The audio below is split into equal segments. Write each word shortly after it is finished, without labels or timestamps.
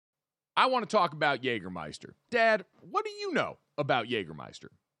I want to talk about Jägermeister. Dad, what do you know about Jägermeister?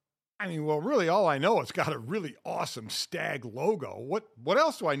 I mean, well, really, all I know, it's got a really awesome stag logo. What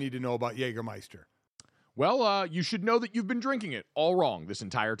else do I need to know about Jägermeister? Well, you should know that you've been drinking it all wrong this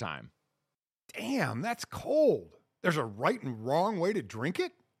entire time. Damn, that's cold. There's a right and wrong way to drink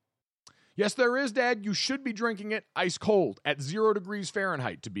it? Yes, there is, Dad. You should be drinking it ice cold at 0 degrees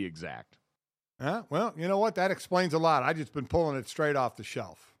Fahrenheit, to be exact. Well, you know what? That explains a lot. I just been pulling it straight off the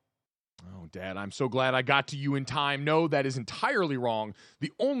shelf. Oh, Dad, I'm so glad I got to you in time. No, that is entirely wrong.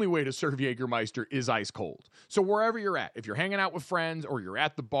 The only way to serve Jägermeister is ice cold. So wherever you're at, if you're hanging out with friends or you're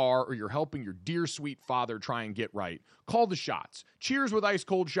at the bar or you're helping your dear sweet father try and get right, call the shots. Cheers with ice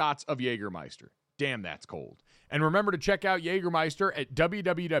cold shots of Jägermeister. Damn, that's cold. And remember to check out Jägermeister at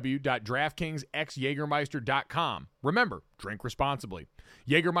www.draftkingsxjagermeister.com. Remember, drink responsibly.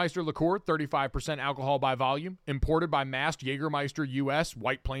 Jägermeister liqueur, 35% alcohol by volume, imported by Mast Jägermeister US,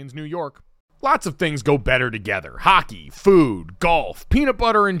 White Plains, New York. Lots of things go better together. Hockey, food, golf, peanut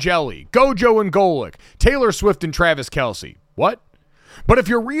butter and jelly, Gojo and Golic, Taylor Swift and Travis Kelce. What? But if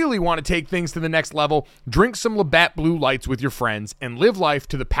you really want to take things to the next level, drink some Labatt Blue Lights with your friends and live life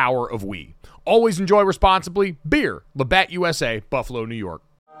to the power of we. Always enjoy responsibly. Beer, Labatt USA, Buffalo, New York.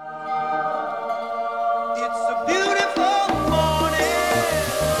 It's a beautiful morning.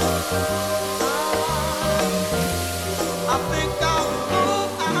 I think I'll go.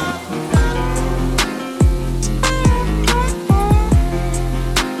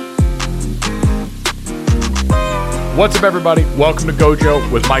 What's up, everybody? Welcome to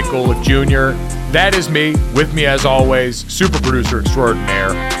Gojo with Mike Golic Jr. That is me. With me, as always, super producer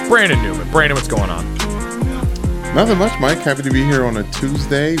extraordinaire, Brandon Newman. Brandon, what's going on? Nothing much, Mike. Happy to be here on a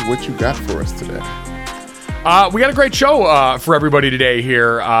Tuesday. What you got for us today? We got a great show for everybody today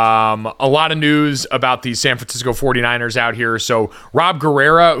here. A lot of news about the San Francisco 49ers out here. So Rob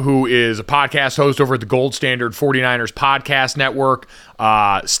Guerrera, who is a podcast host over at the Gold Standard 49ers Podcast Network,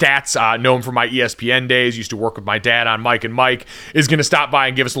 Stats, know him from my ESPN days, used to work with my dad on Mike and Mike, is going to stop by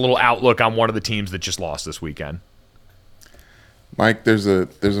and give us a little outlook on one of the teams that just lost this weekend. Mike, there's a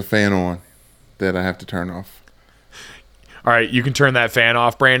fan on that I have to turn off. All right, you can turn that fan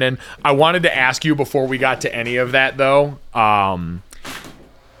off, Brandon. I wanted to ask you before we got to any of that, though,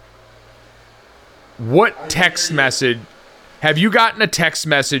 what text message – have you gotten a text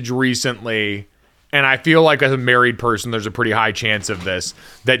message recently, and I feel like as a married person there's a pretty high chance of this,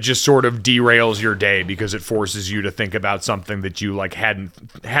 that just sort of derails your day because it forces you to think about something that you like hadn't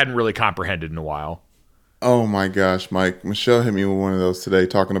really comprehended in a while? Oh, my gosh, Mike. Michelle hit me with one of those today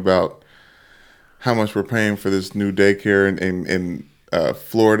talking about how much we're paying for this new daycare in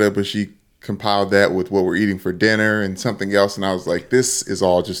Florida, but she compiled that with what we're eating for dinner and something else, and I was like, this is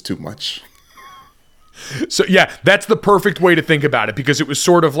all just too much. So, yeah, that's the perfect way to think about it, because it was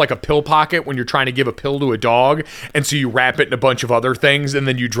sort of like a pill pocket when you're trying to give a pill to a dog, and so you wrap it in a bunch of other things, and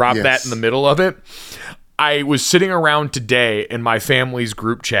then you drop that in the middle of it. I was sitting around today in my family's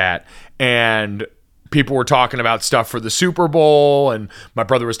group chat, and people were talking about stuff for the Super Bowl, and my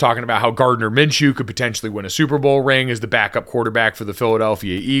brother was talking about how Gardner Minshew could potentially win a Super Bowl ring as the backup quarterback for the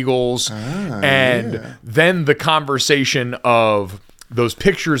Philadelphia Eagles. Then the conversation of those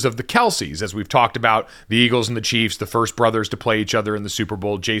pictures of the Kelces, as we've talked about, the Eagles and the Chiefs, the first brothers to play each other in the Super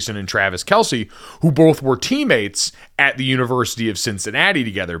Bowl, Jason and Travis Kelce, who both were teammates at the University of Cincinnati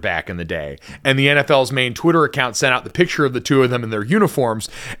together back in the day. And the NFL's main Twitter account sent out the picture of the two of them in their uniforms.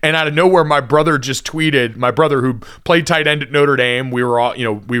 And out of nowhere, my brother just tweeted, my brother who played tight end at Notre Dame, we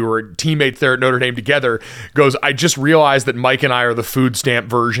were teammates there at Notre Dame together, goes, I just realized that Mike and I are the food stamp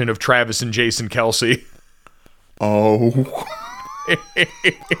version of Travis and Jason Kelce. Oh.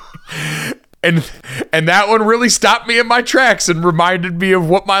 And that one really stopped me in my tracks and reminded me of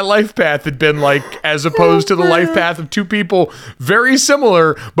what my life path had been like, as opposed to the life path of two people very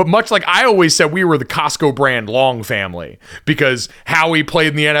similar, but much like I always said, we were the Costco brand Long family, because Howie played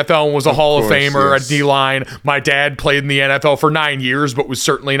in the NFL and was a Hall of Famer at D-line. My dad played in the NFL for 9 years, but was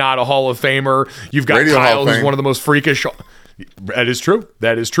certainly not a Hall of Famer. You've got Radio Kyle, who's one of the most freakish. That is true.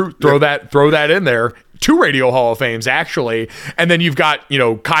 Throw that in there. 2 Radio Hall of Fames, actually. And then you've got,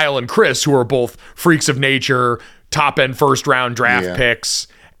 Kyle and Chris, who are both freaks of nature, top-end first-round draft picks.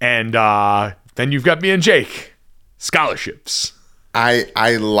 And then you've got me and Jake, scholarships.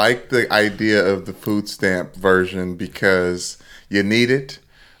 I like the idea of the food stamp version because you need it.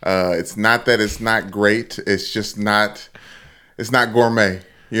 It's not that it's not great. It's just not gourmet.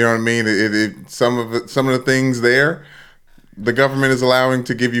 You know what I mean? Some of the things there, the government is allowing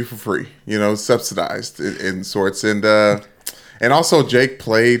to give you for free, subsidized in sorts. And also Jake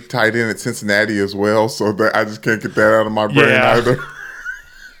played tight end at Cincinnati as well. So I just can't get that out of my brain either.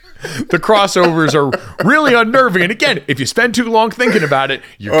 The crossovers are really unnerving. And again, if you spend too long thinking about it,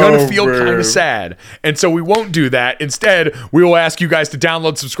 you're going to feel kind of sad. And so we won't do that. Instead, we will ask you guys to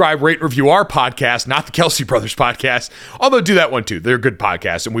download, subscribe, rate, review our podcast, not the Kelsey Brothers podcast. Although do that one too. They're good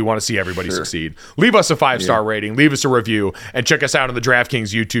podcasts and we want to see everybody succeed. Leave us a 5-star rating, leave us a review, and check us out on the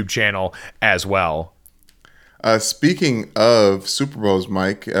DraftKings YouTube channel as well. Speaking of Super Bowls,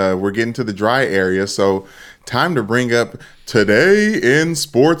 Mike, we're getting to the dry area, so time to bring up Today in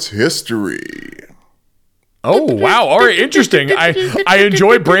Sports History. Oh, wow. All right. Interesting. I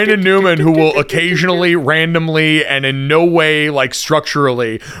enjoy Brandon Newman, who will occasionally, randomly, and in no way, like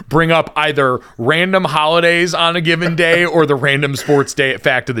structurally, bring up either random holidays on a given day or the random sports day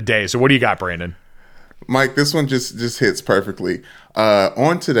fact of the day. So what do you got, Brandon? Mike, this one just hits perfectly.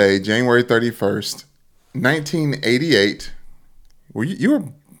 On today, January 31st, 1988, well,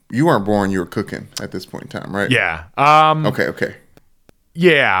 you weren't born, you were cooking at this point in time, right? Yeah. Okay.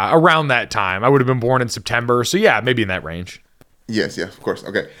 Yeah, around that time. I would have been born in September, so yeah, maybe in that range. Yes, of course.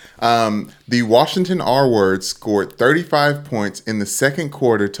 Okay. The Washington R-Word scored 35 points in the second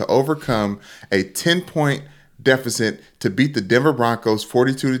quarter to overcome a 10-point deficit to beat the Denver Broncos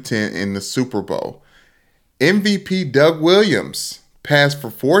 42-10 in the Super Bowl. MVP Doug Williams passed for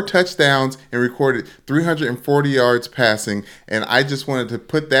 4 touchdowns and recorded 340 yards passing. And I just wanted to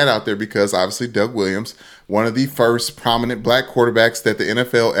put that out there because obviously Doug Williams, one of the first prominent black quarterbacks that the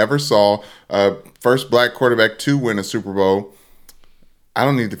NFL ever saw, first black quarterback to win a Super Bowl. I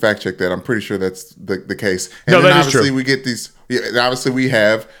don't need to fact check that. I'm pretty sure that's the case. And no, then that obviously is true. We get these. Obviously we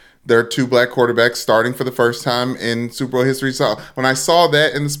have there are 2 black quarterbacks starting for the first time in Super Bowl history. So when I saw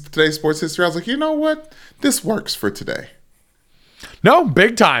that in today's sports history, I was like, you know what? This works for today. No,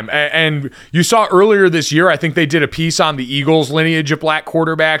 big time. And you saw earlier this year, I think they did a piece on the Eagles lineage of black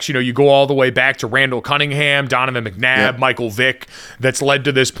quarterbacks. You know, you go all the way back to Randall Cunningham, Donovan McNabb, Michael Vick, that's led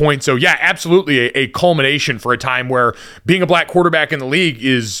to this point. So yeah, absolutely a culmination for a time where being a black quarterback in the league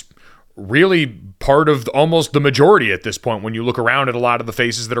is really part of almost the majority at this point when you look around at a lot of the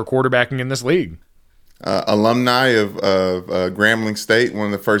faces that are quarterbacking in this league. Alumni of Grambling State, one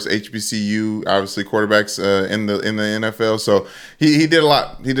of the first HBCU, obviously quarterbacks in the NFL. So he did a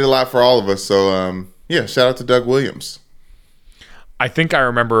lot. He did a lot for all of us. So shout out to Doug Williams. I think I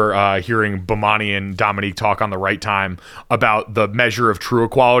remember hearing Bomani and Dominique talk on the right time about the measure of true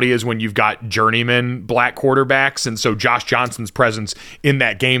equality is when you've got journeyman black quarterbacks, and so Josh Johnson's presence in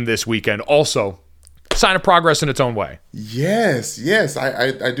that game this weekend also sign of progress in its own way. Yes,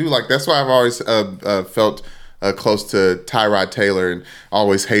 I do like. That's why I've always felt close to Tyrod Taylor and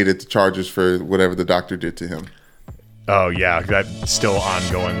always hated the Chargers for whatever the doctor did to him. Oh yeah, that's still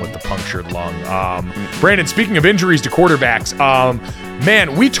ongoing with the punctured lung. Brandon, speaking of injuries to quarterbacks,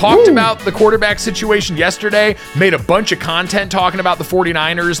 man, we talked about the quarterback situation yesterday, made a bunch of content talking about the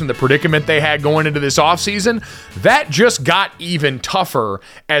 49ers and the predicament they had going into this offseason. That just got even tougher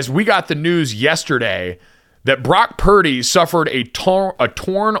as we got the news yesterday that Brock Purdy suffered a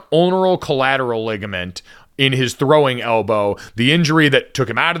torn ulnar collateral ligament in his throwing elbow, the injury that took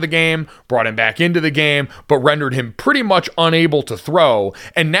him out of the game, brought him back into the game, but rendered him pretty much unable to throw.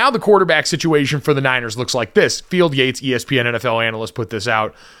 And now the quarterback situation for the Niners looks like this. Field Yates, ESPN NFL analyst, put this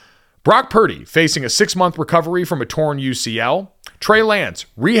out. Brock Purdy facing a 6-month recovery from a torn UCL. Trey Lance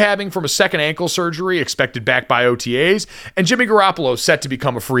rehabbing from a second ankle surgery, expected back by OTAs. And Jimmy Garoppolo set to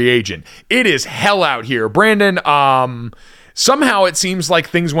become a free agent. It is hell out here. Brandon, somehow it seems like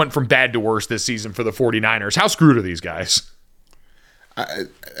things went from bad to worse this season for the 49ers. How screwed are these guys?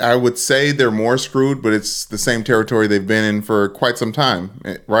 I would say they're more screwed, but it's the same territory they've been in for quite some time,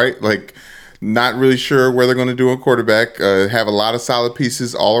 right? Like, not really sure where they're going to do a quarterback. Have a lot of solid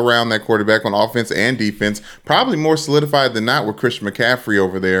pieces all around that quarterback on offense and defense. Probably more solidified than not with Christian McCaffrey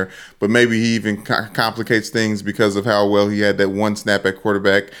over there. But maybe he even complicates things because of how well he had that one snap at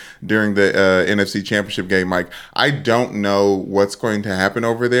quarterback during the NFC Championship game, Mike. I don't know what's going to happen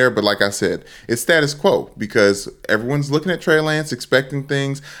over there. But like I said, it's status quo because everyone's looking at Trey Lance, expecting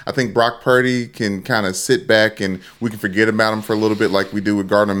things. I think Brock Purdy can kind of sit back and we can forget about him for a little bit like we do with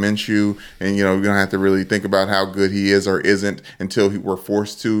Gardner Minshew. And, you know, we don't have to really think about how good he is or isn't until we're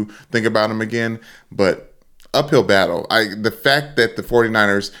forced to think about him again. But uphill battle. The fact that the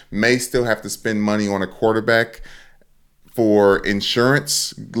 49ers may still have to spend money on a quarterback for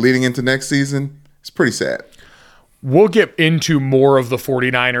insurance leading into next season is pretty sad. We'll get into more of the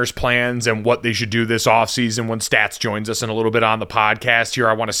 49ers plans and what they should do this offseason when Stats joins us in a little bit on the podcast here.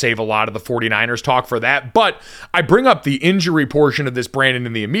 I want to save a lot of the 49ers talk for that. But I bring up the injury portion of this, Brandon,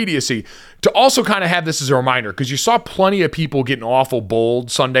 in the immediacy to also kind of have this as a reminder, because you saw plenty of people getting awful bold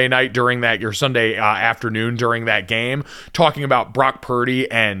Sunday night during that, your Sunday afternoon during that game, talking about Brock Purdy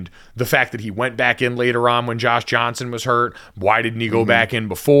and the fact that he went back in later on when Josh Johnson was hurt. Why didn't he go back in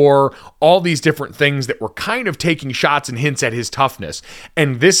before? All these different things that were kind of taking shots and hints at his toughness.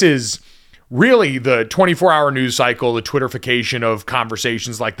 And this is really the 24-hour news cycle, the Twitterification of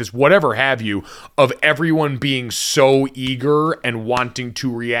conversations like this, whatever have you, of everyone being so eager and wanting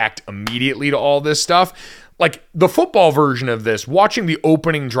to react immediately to all this stuff. Like the football version of this, watching the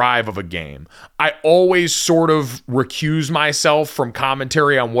opening drive of a game, I always sort of recuse myself from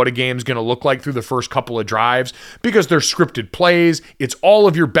commentary on what a game's going to look like through the first couple of drives because they're scripted plays. It's all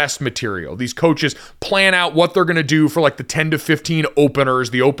of your best material. These coaches plan out what they're going to do for like the 10 to 15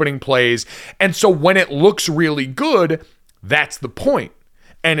 openers, the opening plays. And so when it looks really good, that's the point.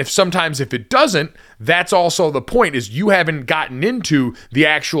 And if it doesn't, that's also the point, is you haven't gotten into the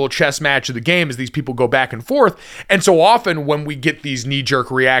actual chess match of the game as these people go back and forth. And so often when we get these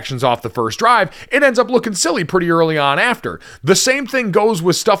knee-jerk reactions off the first drive, it ends up looking silly pretty early on after. The same thing goes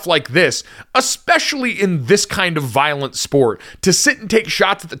with stuff like this, especially in this kind of violent sport. To sit and take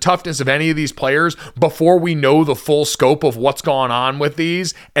shots at the toughness of any of these players before we know the full scope of what's gone on with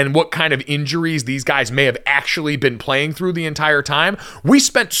these and what kind of injuries these guys may have actually been playing through the entire time. We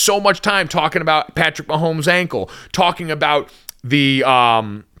spent so much time talking about Patrick Mahomes' ankle, talking about the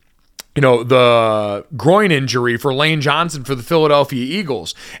the groin injury for Lane Johnson for the Philadelphia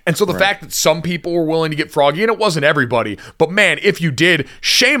Eagles. And so the fact that some people were willing to get froggy, and it wasn't everybody, but man, if you did,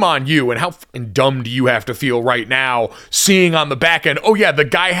 shame on you. And how fucking dumb do you have to feel right now seeing on the back end, oh yeah, the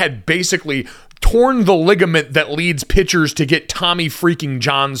guy had basically torn the ligament that leads pitchers to get Tommy freaking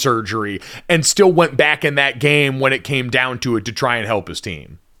John surgery and still went back in that game when it came down to it to try and help his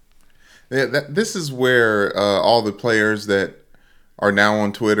team. Yeah, this is where all the players that are now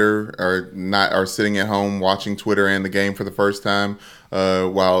on Twitter are sitting at home watching Twitter and the game for the first time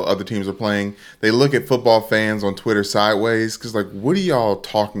while other teams are playing. They look at football fans on Twitter sideways because, like, what are y'all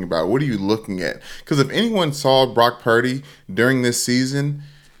talking about? What are you looking at? Because if anyone saw Brock Purdy during this season,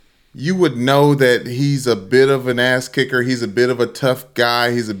 you would know that he's a bit of an ass kicker. He's a bit of a tough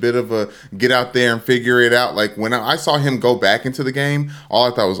guy. He's a bit of a get out there and figure it out. Like when I saw him go back into the game, all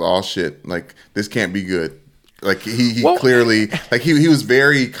I thought was, oh shit, like this can't be good. Like he clearly, like he was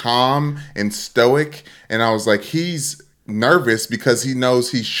very calm and stoic. And I was like, he's nervous because he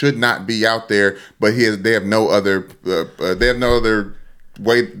knows he should not be out there, but they have no other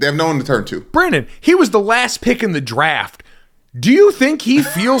way. They have no one to turn to. Brandon, he was the last pick in the draft. Do you think he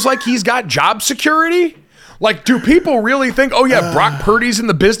feels like he's got job security? Like, do people really think, oh yeah, Brock Purdy's in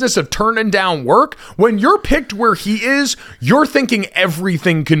the business of turning down work? When you're picked where he is, you're thinking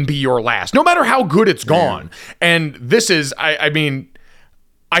everything can be your last, no matter how good it's gone. And this is, I mean,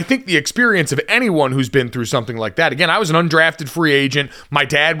 I think the experience of anyone who's been through something like that. Again, I was an undrafted free agent. My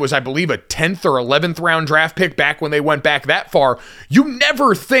dad was, I believe, a 10th or 11th round draft pick back when they went back that far. You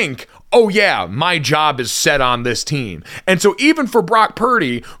never think, oh yeah, my job is set on this team. And so even for Brock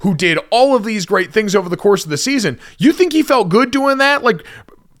Purdy, who did all of these great things over the course of the season, you think he felt good doing that? Like,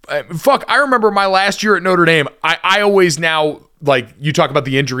 fuck, I remember my last year at Notre Dame. I always now, like, you talk about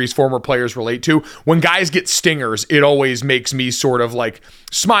the injuries former players relate to. When guys get stingers, it always makes me sort of like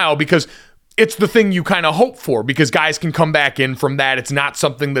smile because it's the thing you kind of hope for, because guys can come back in from that. It's not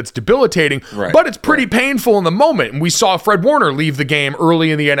something that's debilitating, but it's pretty painful in the moment. And we saw Fred Warner leave the game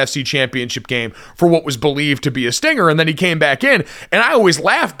early in the NFC Championship game for what was believed to be a stinger, and then he came back in. And I always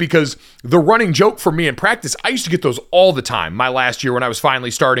laughed because the running joke for me in practice, I used to get those all the time my last year when I was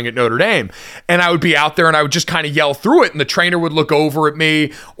finally starting at Notre Dame. And I would be out there and I would just kind of yell through it, and the trainer would look over at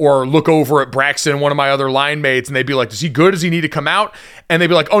me or look over at Braxton, one of my other line mates, and they'd be like, is he good? Does he need to come out? And they'd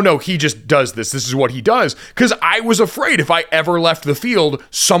be like, oh no, he just does this. This is what he does. Because I was afraid if I ever left the field,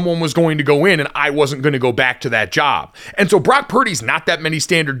 someone was going to go in and I wasn't going to go back to that job. And so Brock Purdy's not that many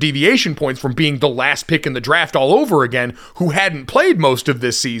standard deviation points from being the last pick in the draft all over again, who hadn't played most of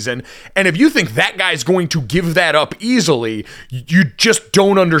this season. And if you think that guy's going to give that up easily, you just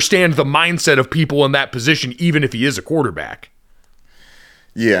don't understand the mindset of people in that position, even if he is a quarterback.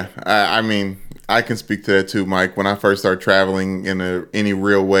 Yeah, I mean, I can speak to that too, Mike. When I first started traveling in any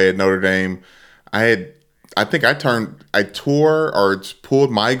real way at Notre Dame, I tore or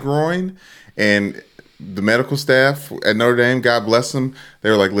pulled my groin, and the medical staff at Notre Dame, God bless them, they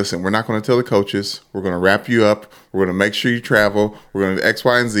were like, listen, we're not going to tell the coaches. We're going to wrap you up. We're going to make sure you travel. We're going to do X,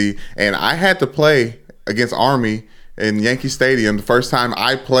 Y, and Z. And I had to play against Army in Yankee Stadium, the first time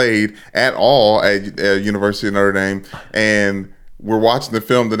I played at all at University of Notre Dame, and we're watching the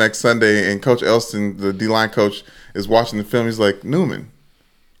film the next Sunday, and Coach Elston, the D-line coach, is watching the film. He's like, "Newman,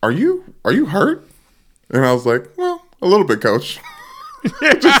 are you hurt?" And I was like, "Well, a little bit, Coach."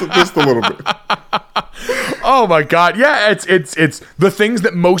 just a little bit. Oh my God. Yeah, it's the things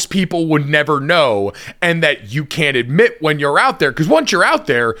that most people would never know and that you can't admit when you're out there. Because once you're out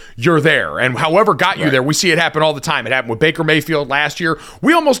there, you're there. And however got you there, we see it happen all the time. It happened with Baker Mayfield last year.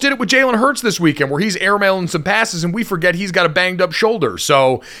 We almost did it with Jalen Hurts this weekend where he's airmailing some passes and we forget he's got a banged up shoulder.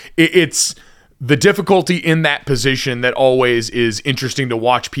 So it's the difficulty in that position that always is interesting to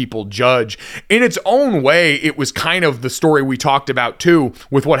watch people judge. In its own way, it was kind of the story we talked about too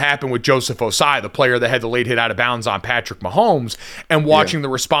with what happened with Joseph Osai, the player that had the late hit out of bounds on Patrick Mahomes, and watching the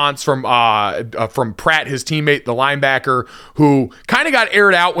response from Pratt, his teammate, the linebacker, who kind of got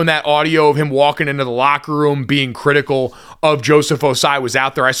aired out when that audio of him walking into the locker room being critical of Joseph Osai was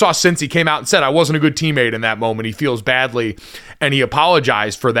out there. I saw since he came out and said, I wasn't a good teammate in that moment. He feels badly and he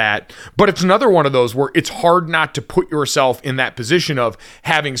apologized for that. But it's another one of those where it's hard not to put yourself in that position of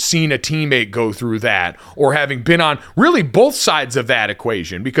having seen a teammate go through that or having been on really both sides of that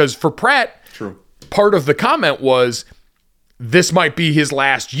equation. Because for Pratt, part of the comment was this might be his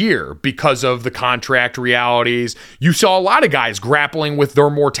last year because of the contract realities. You saw a lot of guys grappling with their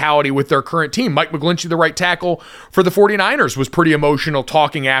mortality with their current team. Mike McGlinchey, the right tackle for the 49ers, was pretty emotional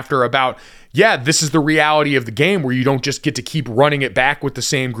talking after about, yeah, this is the reality of the game where you don't just get to keep running it back with the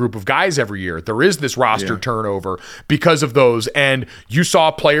same group of guys every year. There is this roster turnover because of those. And you saw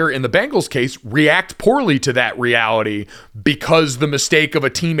a player in the Bengals case react poorly to that reality because the mistake of a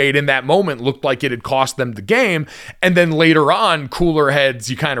teammate in that moment looked like it had cost them the game. And then later on, cooler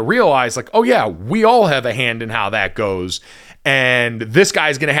heads, you kind of realize like, oh yeah, we all have a hand in how that goes. And this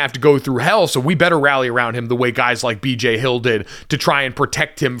guy's going to have to go through hell, so we better rally around him the way guys like B.J. Hill did to try and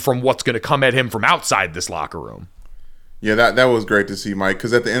protect him from what's going to come at him from outside this locker room. Yeah, that was great to see, Mike,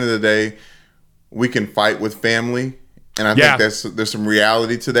 because at the end of the day, we can fight with family, and I think there's some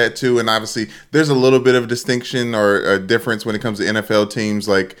reality to that too. And obviously, there's a little bit of distinction or a difference when it comes to NFL teams.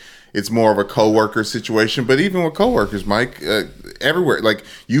 Like, it's more of a coworker situation, but even with coworkers, Mike, everywhere, like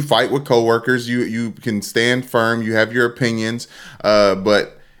you fight with coworkers, you can stand firm, you have your opinions,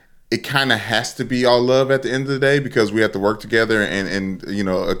 but it kind of has to be all love at the end of the day because we have to work together and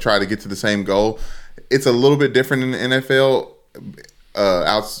try to get to the same goal. It's a little bit different in the NFL,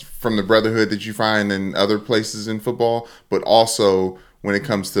 out from the brotherhood that you find in other places in football, but also when it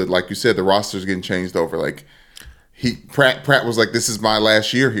comes to, like you said, the roster's getting changed over, like. Pratt was like, this is my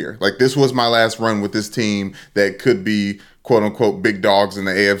last year here. Like, this was my last run with this team that could be, quote unquote, big dogs in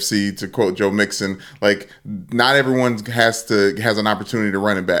the AFC, to quote Joe Mixon. Like, not everyone has an opportunity to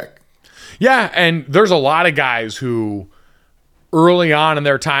run it back. Yeah, and there's a lot of guys who early on in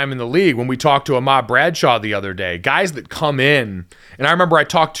their time in the league, when we talked to Ahmad Bradshaw the other day, guys that come in, and I remember I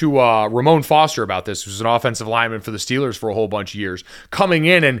talked to Ramon Foster about this, who's an offensive lineman for the Steelers for a whole bunch of years, coming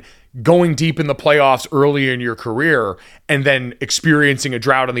in and going deep in the playoffs early in your career and then experiencing a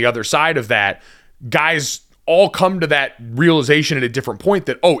drought on the other side of that. Guys all come to that realization at a different point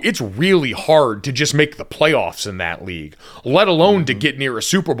that, oh, it's really hard to just make the playoffs in that league, let alone to get near a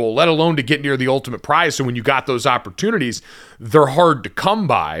Super Bowl, let alone to get near the ultimate prize. So when you got those opportunities, they're hard to come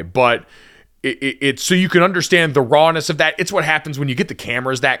by. But it's so you can understand the rawness of that. It's what happens when you get the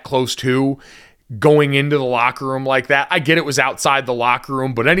cameras that close to going into the locker room like that. I get it was outside the locker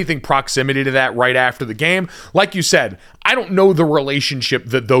room, but anything proximity to that right after the game, like you said, I don't know the relationship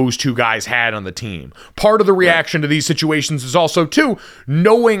that those two guys had on the team. Part of the reaction to these situations is also, too,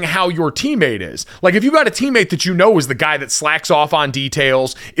 knowing how your teammate is. Like, if you got a teammate that you know is the guy that slacks off on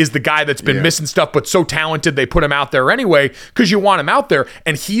details, is the guy that's been missing stuff, but so talented they put him out there anyway because you want him out there,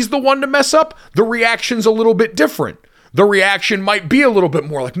 and he's the one to mess up, the reaction's a little bit different. The reaction might be a little bit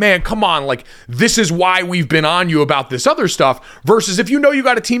more like, man, come on, like, this is why we've been on you about this other stuff, versus if you know you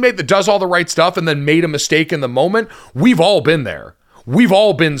got a teammate that does all the right stuff and then made a mistake in the moment. We've all been there. We've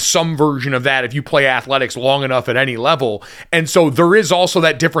all been some version of that if you play athletics long enough at any level. And so there is also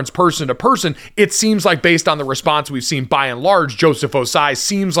that difference person to person. It seems like, based on the response we've seen by and large, Joseph Osai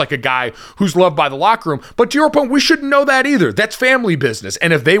seems like a guy who's loved by the locker room. But to your point, we shouldn't know that either. That's family business.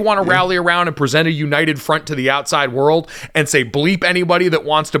 And if they want to rally around and present a united front to the outside world and say, bleep anybody that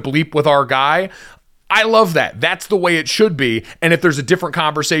wants to bleep with our guy, I love that. That's the way it should be. And if there's a different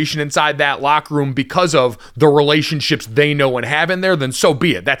conversation inside that locker room because of the relationships they know and have in there, then so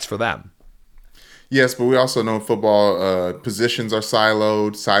be it. That's for them. Yes, but we also know in football, positions are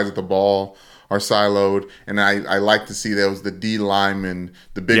siloed, sides of the ball are siloed, and I like to see those the D lineman,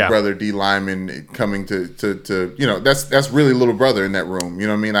 the big brother D lineman coming to that's really little brother in that room. You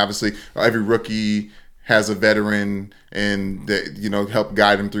know what I mean? Obviously, every rookie has a veteran and that help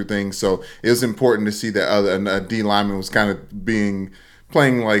guide him through things. So it was important to see that a D lineman was kind of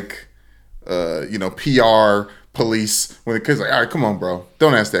playing like PR police when the kids like, all right, come on, bro,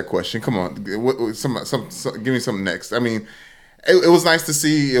 don't ask that question. Come on, give me something next. I mean, it was nice to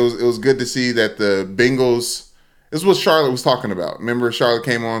see. It was good to see that the Bengals. This is what Charlotte was talking about. Remember, Charlotte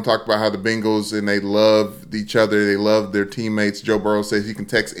came on and talked about how the Bengals and they loved each other. They loved their teammates. Joe Burrow says he can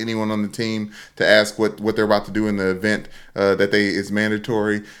text anyone on the team to ask what they're about to do in the event that is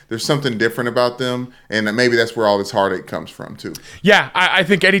mandatory. There's something different about them, and maybe that's where all this heartache comes from too. Yeah, I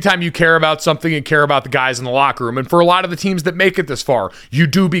think anytime you care about something and care about the guys in the locker room, and for a lot of the teams that make it this far, you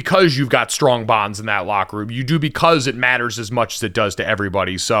do because you've got strong bonds in that locker room. You do because it matters as much as it does to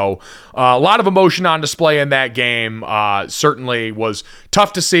everybody. So a lot of emotion on display in that game. Certainly was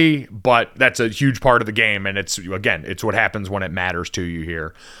tough to see, but that's a huge part of the game, and it's what happens when it matters to you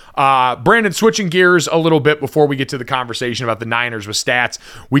here. Brandon, switching gears a little bit before we get to the conversation about the Niners with stats,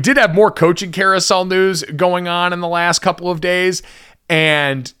 we did have more coaching carousel news going on in the last couple of days,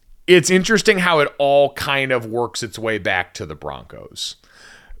 and it's interesting how it all kind of works its way back to the Broncos,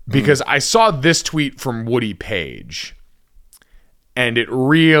 because I saw this tweet from Woody Page, and it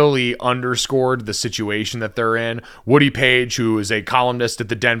really underscored the situation that they're in. Woody Page, who is a columnist at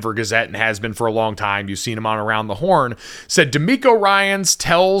the Denver Gazette and has been for a long time, you've seen him on Around the Horn, said DeMeco Ryans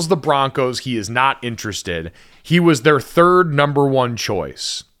tells the Broncos he is not interested. He was their third number one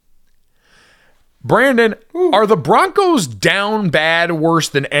choice. Brandon, are the Broncos down bad worse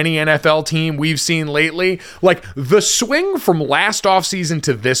than any NFL team we've seen lately? Like, the swing from last offseason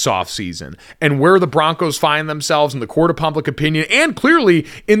to this offseason and where the Broncos find themselves in the court of public opinion and clearly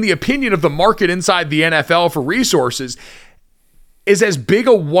in the opinion of the market inside the NFL for resources is as big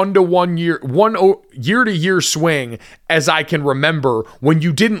a year-to-year swing as I can remember when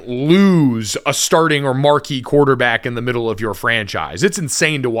you didn't lose a starting or marquee quarterback in the middle of your franchise. It's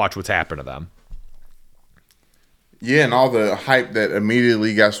insane to watch what's happened to them. Yeah, and all the hype that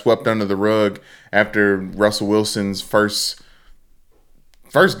immediately got swept under the rug after Russell Wilson's first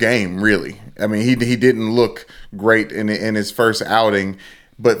game, really. I mean, he didn't look great in his first outing,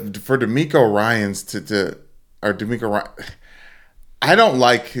 but for DeMeco Ryans I don't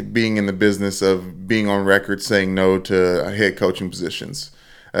like being in the business of being on record saying no to head coaching positions.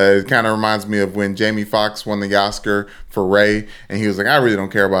 It kind of reminds me of when Jamie Foxx won the Oscar for Ray, and he was like, I really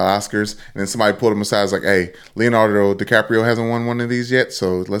don't care about Oscars. And then somebody pulled him aside and was like, hey, Leonardo DiCaprio hasn't won one of these yet,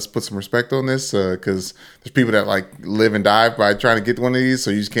 so let's put some respect on this, because there's people that like live and die by trying to get one of these,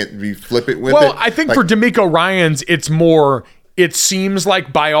 so you just can't be flippant with it. Well, I think for DeMeco Ryans, it's more... It seems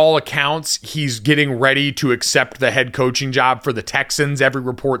like by all accounts, he's getting ready to accept the head coaching job for the Texans. Every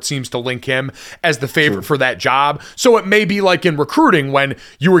report seems to link him as the favorite for that job. So it may be like in recruiting when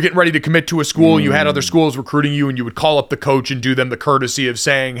you were getting ready to commit to a school, you had other schools recruiting you, and you would call up the coach and do them the courtesy of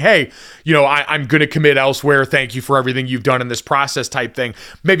saying, hey, I'm going to commit elsewhere. Thank you for everything you've done in this process type thing.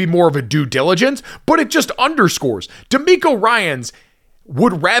 Maybe more of a due diligence, but it just underscores DeMeco Ryans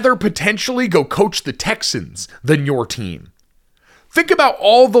would rather potentially go coach the Texans than your team. Think about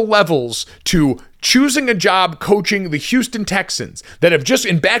all the levels to choosing a job coaching the Houston Texans that have just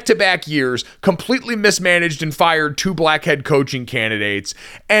in back-to-back years completely mismanaged and fired two black head coaching candidates.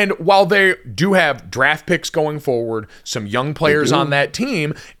 And while they do have draft picks going forward, some young players on that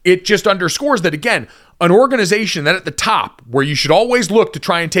team, it just underscores that, again, an organization that at the top, where you should always look to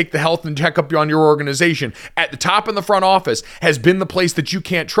try and take the health and checkup on your organization, at the top in the front office has been the place that you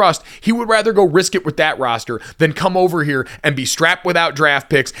can't trust. He would rather go risk it with that roster than come over here and be strapped without draft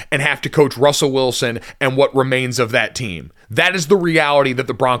picks and have to coach Russell Wilson and what remains of that team. That is the reality that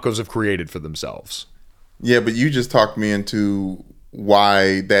the Broncos have created for themselves. Yeah, but you just talked me into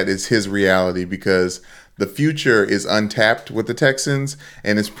why that is his reality, because the future is untapped with the Texans,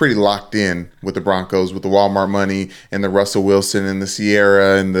 and it's pretty locked in with the Broncos, with the Walmart money and the Russell Wilson and the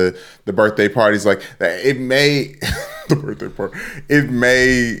Sierra and the birthday parties. Like, it may the birthday party.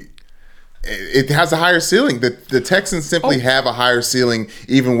 It has a higher ceiling. The Texans simply have a higher ceiling,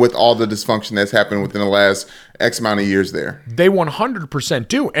 even with all the dysfunction that's happened within the last X amount of years there. They 100%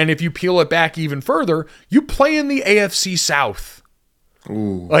 do. And if you peel it back even further, you play in the AFC South.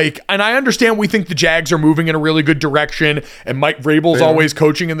 Ooh. And I understand we think the Jags are moving in a really good direction and Mike Vrabel's always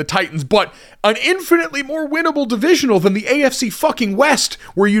coaching in the Titans, but an infinitely more winnable divisional than the AFC fucking West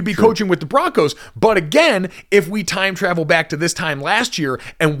where you'd be coaching with the Broncos. But again, if we time travel back to this time last year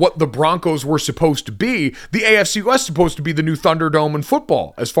and what the Broncos were supposed to be, the AFC West supposed to be the new Thunderdome in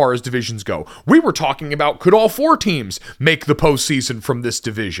football as far as divisions go. We were talking about could all 4 teams make the postseason from this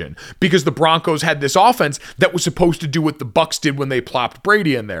division because the Broncos had this offense that was supposed to do what the Bucs did when they plopped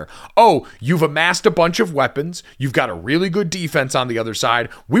Brady in there. Oh, you've amassed a bunch of weapons. You've got a really good defense on the other side.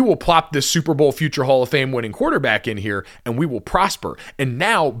 We will plop this Super Bowl future Hall of Fame winning quarterback in here and we will prosper. And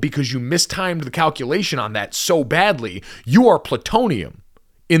now, because you mistimed the calculation on that so badly, you are plutonium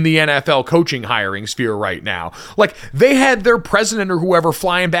in the NFL coaching hiring sphere right now. Like, they had their president or whoever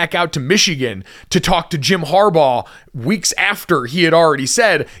flying back out to Michigan to talk to Jim Harbaugh weeks after he had already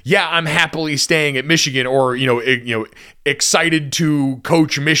said, yeah, I'm happily staying at Michigan, or, excited to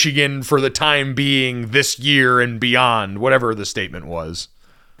coach Michigan for the time being this year and beyond, whatever the statement was.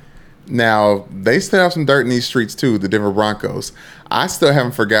 Now, they still have some dirt in these streets too, the Denver Broncos. I still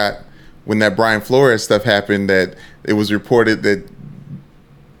haven't forgot when that Brian Flores stuff happened, that it was reported that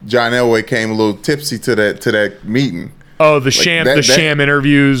John Elway came a little tipsy to that meeting. Oh, the sham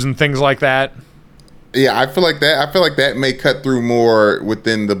interviews and things like that. Yeah, I feel like that may cut through more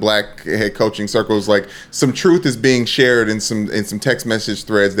within the black head coaching circles. Like, some truth is being shared in some text message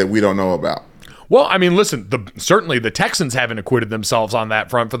threads that we don't know about. Well, I mean, listen, certainly the Texans haven't acquitted themselves on that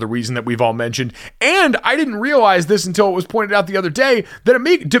front for the reason that we've all mentioned. And I didn't realize this until it was pointed out the other day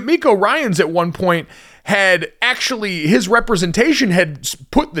that D'Amico Ryans at one point had actually, his representation had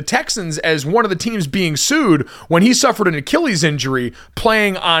put the Texans as one of the teams being sued when he suffered an Achilles injury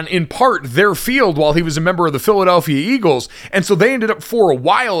playing on, in part, their field while he was a member of the Philadelphia Eagles. And so they ended up, for a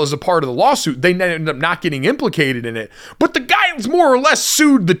while as a part of the lawsuit, they ended up not getting implicated in it. But the guy's more or less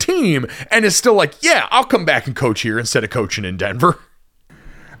sued the team and is still like, yeah, I'll come back and coach here instead of coaching in Denver.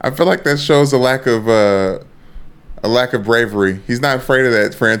 I feel like that shows a lack of bravery. He's not afraid of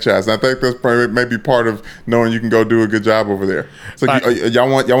that franchise. And I think that's probably maybe part of knowing you can go do a good job over there. It's like, y'all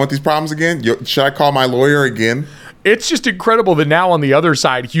want these problems again? Should I call my lawyer again? It's just incredible that now on the other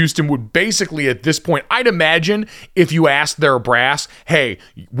side, Houston would basically at this point, I'd imagine if you asked their brass, hey,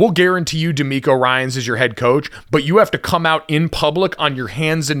 we'll guarantee you D'Amico Ryans is your head coach, but you have to come out in public on your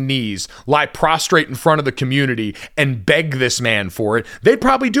hands and knees, lie prostrate in front of the community and beg this man for it, they'd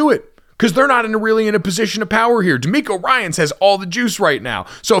probably do it. Because they're not really in a position of power here. D'Amico Ryans has all the juice right now.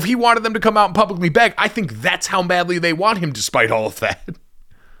 So if he wanted them to come out and publicly beg, I think that's how badly they want him despite all of that.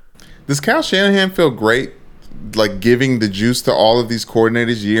 Does Kyle Shanahan feel great, like, giving the juice to all of these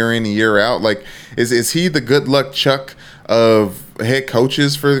coordinators year in and year out? Like, is he the good luck Chuck of head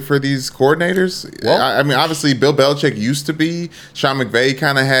coaches for these coordinators? Well, I mean, obviously Bill Belichick used to be. Sean McVay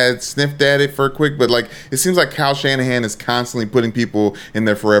kind of had sniffed at it for a quick, but like, it seems like Kyle Shanahan is constantly putting people in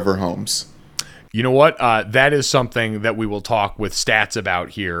their forever homes. You know what? That is something that we will talk with stats about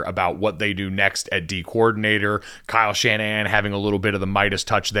here, about what they do next at D coordinator. Kyle Shanahan having a little bit of the Midas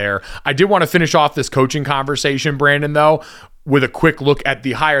touch there. I did want to finish off this coaching conversation, Brandon, though, with a quick look at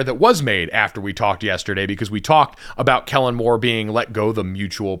the hire that was made after we talked yesterday, because we talked about Kellen Moore being let go, the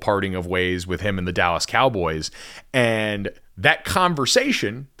mutual parting of ways with him and the Dallas Cowboys. And that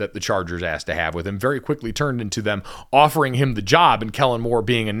conversation that the Chargers asked to have with him very quickly turned into them offering him the job and Kellen Moore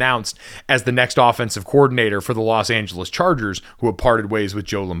being announced as the next offensive coordinator for the Los Angeles Chargers, who have parted ways with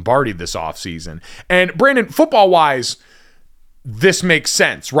Joe Lombardi this offseason. And Brandon, football-wise, this makes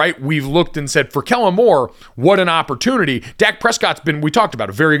sense, right? We've looked and said, for Kellen Moore, what an opportunity. Dak Prescott's been, we talked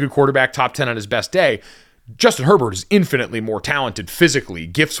about, a very good quarterback, top 10 on his best day. Justin Herbert is infinitely more talented physically,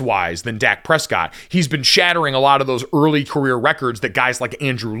 gifts-wise, than Dak Prescott. He's been shattering a lot of those early career records that guys like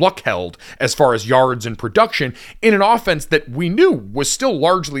Andrew Luck held as far as yards and production in an offense that we knew was still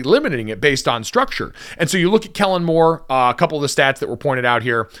largely limiting it based on structure. And so you look at Kellen Moore, a couple of the stats that were pointed out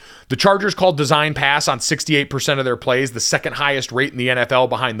here. The Chargers called design pass on 68% of their plays, the second highest rate in the NFL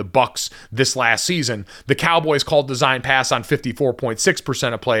behind the Bucs this last season. The Cowboys called design pass on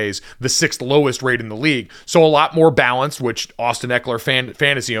 54.6% of plays, the sixth lowest rate in the league. So a lot more balanced, which Austin Eckler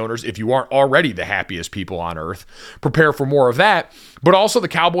fantasy owners, if you aren't already the happiest people on earth, prepare for more of that. But also the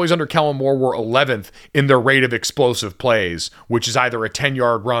Cowboys under Kellen Moore were 11th in their rate of explosive plays, which is either a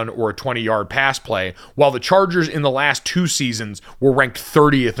 10-yard run or a 20-yard pass play, while the Chargers in the last 2 seasons were ranked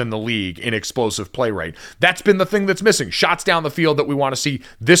 30th in the league in explosive play rate. That's been the thing that's missing. Shots down the field that we want to see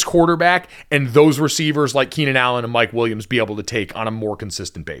this quarterback and those receivers like Keenan Allen and Mike Williams be able to take on a more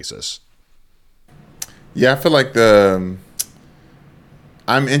consistent basis. Yeah, I feel like I'm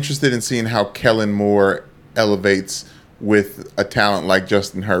interested in seeing how Kellen Moore elevates with a talent like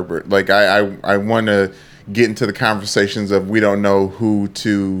Justin Herbert. Like I want to get into the conversations of we don't know who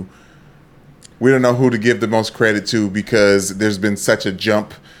to give the most credit to because there's been such a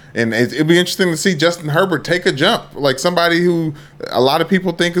jump. And it'd be interesting to see Justin Herbert take a jump, like somebody who a lot of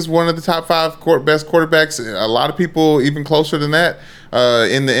people think is one of the top 5 best quarterbacks. A lot of people even closer than that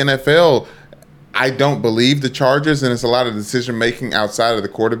in the NFL. I don't believe the Chargers, and it's a lot of decision making outside of the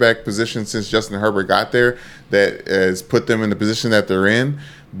quarterback position since Justin Herbert got there that has put them in the position that they're in.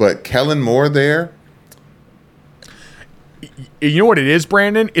 But Kellen Moore there. You know what it is,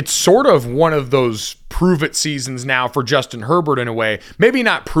 Brandon? It's sort of one of those prove it seasons now for Justin Herbert in a way. Maybe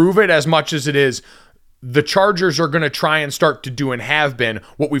not prove it as much as it is the Chargers are going to try and start to do and have been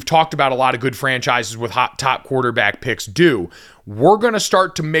what we've talked about a lot of good franchises with hot top quarterback picks do. We're going to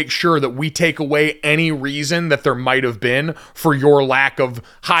start to make sure that we take away any reason that there might have been for your lack of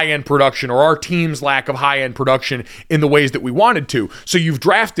high-end production or our team's lack of high-end production in the ways that we wanted to. So you've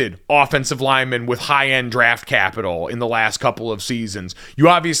drafted offensive linemen with high-end draft capital in the last couple of seasons. You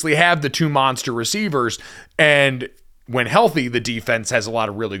obviously have the 2 monster receivers, and when healthy, the defense has a lot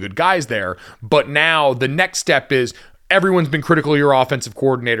of really good guys there. But now the next step is everyone's been critical of your offensive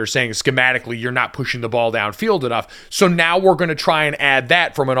coordinator, saying schematically you're not pushing the ball downfield enough. So now we're going to try and add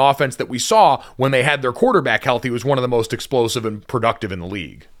that from an offense that we saw when they had their quarterback healthy was one of the most explosive and productive in the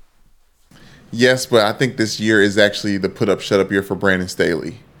league. Yes, but I think this year is actually the put up, shut up year for Brandon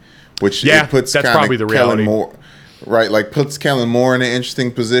Staley, which it puts that's probably the reality. Moore, right, like puts Kellen Moore in an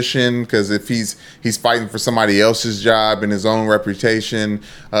interesting position because if he's fighting for somebody else's job and his own reputation,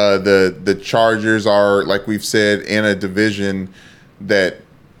 the Chargers are, like we've said, in a division that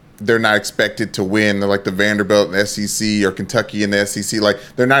they're not expected to win. They're like the Vanderbilt in the SEC or Kentucky in the SEC. Like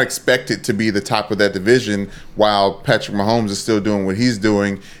they're not expected to be the top of that division while Patrick Mahomes is still doing what he's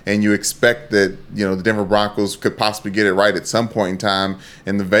doing. And you expect that, the Denver Broncos could possibly get it right at some point in time.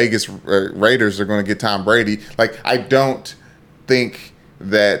 And the Vegas Raiders are going to get Tom Brady. Like, I don't think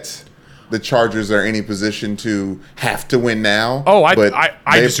that the Chargers are in any position to have to win now. Oh, I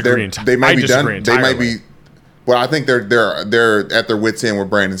disagree entirely. They might be done. They might be. Well, I think they're at their wits' end with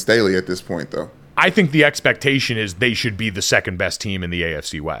Brandon Staley at this point, though. I think the expectation is they should be the second best team in the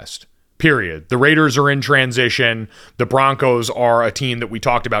AFC West. Period. The Raiders are in transition. The Broncos are a team that we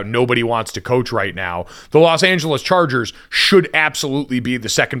talked about nobody wants to coach right now. The Los Angeles Chargers should absolutely be the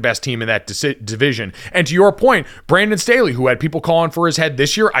second best team in that division. And to your point, Brandon Staley, who had people calling for his head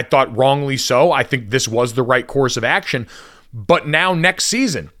this year, I thought wrongly so. I think this was the right course of action. But now next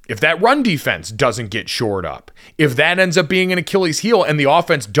season, if that run defense doesn't get shored up, if that ends up being an Achilles heel and the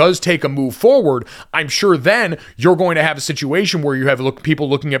offense does take a move forward, I'm sure then you're going to have a situation where you have people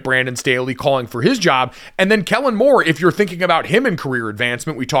looking at Brandon Staley calling for his job. And then Kellen Moore, if you're thinking about him in career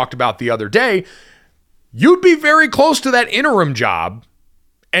advancement, we talked about the other day, you'd be very close to that interim job.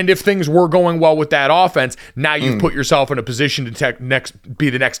 And if things were going well with that offense, now you've put yourself in a position to be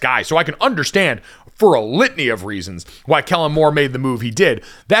the next guy. So I can understand for a litany of reasons why Kellen Moore made the move he did.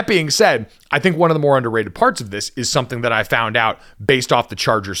 That being said, I think one of the more underrated parts of this is something that I found out based off the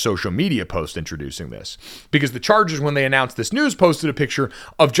Chargers social media post introducing this. Because the Chargers, when they announced this news, posted a picture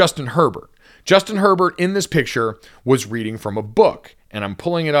of Justin Herbert. Justin Herbert in this picture was reading from a book. And I'm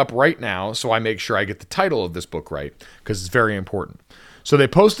pulling it up right now so I make sure I get the title of this book right because it's very important. So they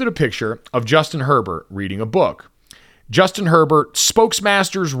posted a picture of Justin Herbert reading a book. Justin Herbert,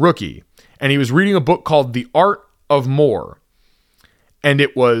 Spokesmaster's rookie, and he was reading a book called The Art of More. And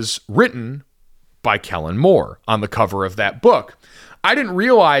it was written by Kellen Moore on the cover of that book. I didn't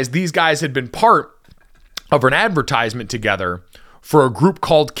realize these guys had been part of an advertisement together for a group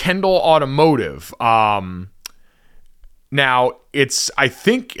called Kendall Automotive. Now, it's, I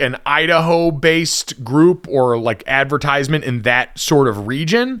think, an Idaho-based group or like advertisement in that sort of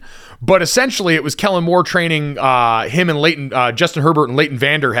region. But essentially, it was Kellen Moore training him and Justin Herbert and Leighton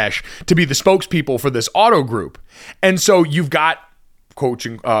Vander Esch to be the spokespeople for this auto group. And so you've got coach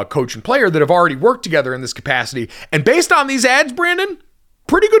and player that have already worked together in this capacity. And based on these ads, Brandon,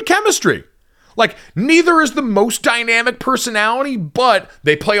 pretty good chemistry. Like, neither is the most dynamic personality, but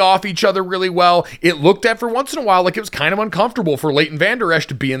they play off each other really well. It looked at for once in a while like it was kind of uncomfortable for Leighton Vander Esch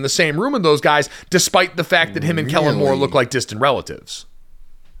to be in the same room with those guys, despite the fact that him and Kellen Moore look like distant relatives.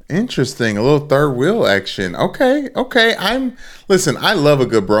 Interesting. A little third wheel action. Okay. Listen, I love a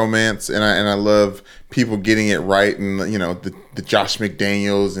good bromance, and I love people getting it right, and the Josh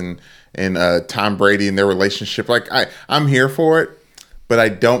McDaniels and Tom Brady and their relationship. Like, I'm here for it. But I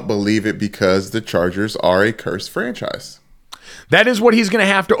don't believe it because the Chargers are a cursed franchise. That is what he's going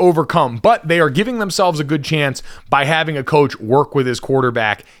to have to overcome. But they are giving themselves a good chance by having a coach work with his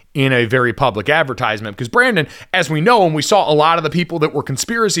quarterback in a very public advertisement. Because Brandon, as we know, and we saw a lot of the people that were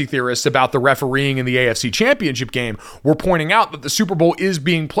conspiracy theorists about the refereeing in the AFC Championship game were pointing out that the Super Bowl is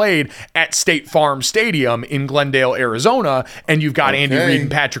being played at State Farm Stadium in Glendale, Arizona, and you've got Andy Reid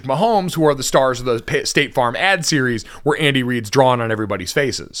and Patrick Mahomes, who are the stars of the State Farm ad series, where Andy Reid's drawn on everybody's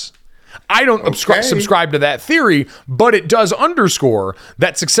faces. I don't subscribe to that theory, but it does underscore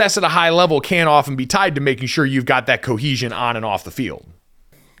that success at a high level can often be tied to making sure you've got that cohesion on and off the field.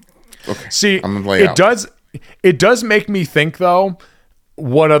 Okay. See, it does make me think, though,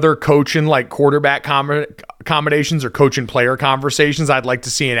 what other coach and like quarterback accommodations or coach and player conversations I'd like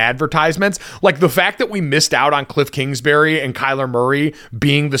to see in advertisements. Like the fact that we missed out on Cliff Kingsbury and Kyler Murray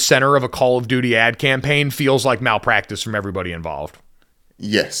being the center of a Call of Duty ad campaign feels like malpractice from everybody involved.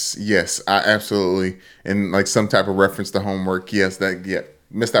 Yes, I absolutely. And like some type of reference to homework. Yes,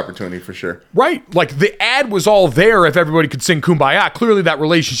 missed opportunity for sure. Right. Like the ad was all there if everybody could sing Kumbaya. Clearly that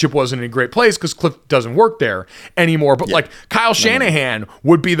relationship wasn't in a great place because Cliff doesn't work there anymore. But like Kyle Shanahan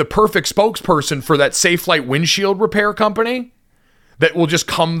would be the perfect spokesperson for that Safe Flight windshield repair company that will just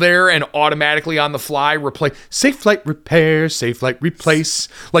come there and automatically on the fly replace Safe Flight repair, Safe Flight replace.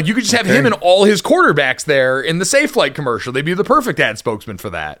 Like you could just have him and all his quarterbacks there in the Safe Flight commercial. They'd be the perfect ad spokesman for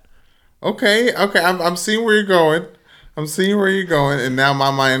that. Okay. I'm seeing where you're going. And now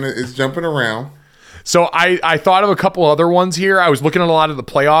my mind is jumping around. So I thought of a couple other ones here. I was looking at a lot of the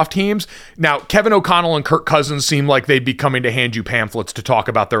playoff teams. Now, Kevin O'Connell and Kirk Cousins seem like they'd be coming to hand you pamphlets to talk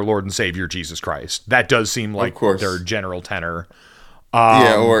about their Lord and Savior, Jesus Christ. That does seem like their general tenor.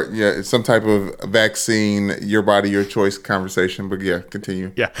 Some type of vaccine, your body, your choice conversation. But yeah,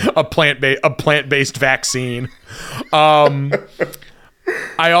 continue. Yeah, a plant-based vaccine.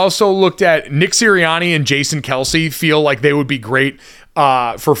 I also looked at Nick Sirianni and Jason Kelce. Feel like they would be great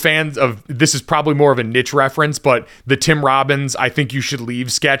for fans of. This is probably more of a niche reference, but the Tim Robbins "I Think You Should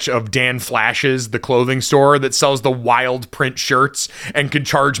Leave" sketch of Dan Flash's, the clothing store that sells the wild print shirts and can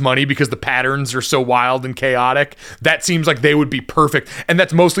charge money because the patterns are so wild and chaotic. That seems like they would be perfect, and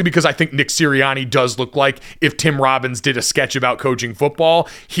that's mostly because I think Nick Sirianni does look like if Tim Robbins did a sketch about coaching football,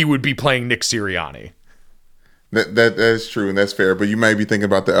 he would be playing Nick Sirianni. That is true, and that's fair. But you may be thinking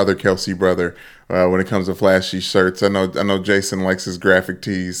about the other Kelsey brother when it comes to flashy shirts. I know Jason likes his graphic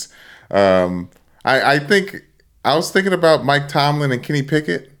tees. I think I was thinking about Mike Tomlin and Kenny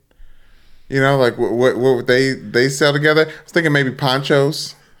Pickett. You know, like what would they sell together? I was thinking maybe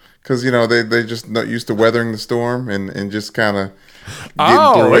ponchos because they just not used to weathering the storm and just kind of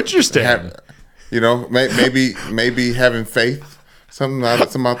interesting. Maybe having faith. Something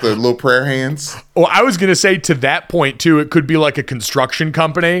about the little prayer hands. Well, I was going to say to that point, too, it could be like a construction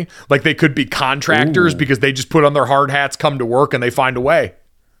company. Like they could be contractors because they just put on their hard hats, come to work, and they find a way.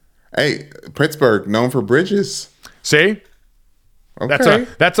 Hey, Pittsburgh, known for bridges. See? Okay.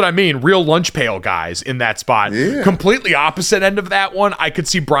 That's what I mean. Real lunch pail guys in that spot. Yeah. Completely opposite end of that one, I could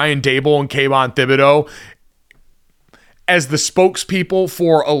see Brian Dable and Kayvon Thibodeau as the spokespeople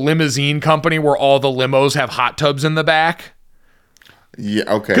for a limousine company where all the limos have hot tubs in the back. Yeah,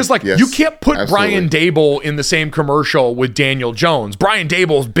 okay. Because, you can't put Brian Dable in the same commercial with Daniel Jones. Brian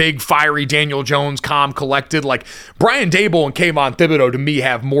Dable's big, fiery Daniel Jones, calm, collected. Like, Brian Dable and Kayvon Thibodeau, to me,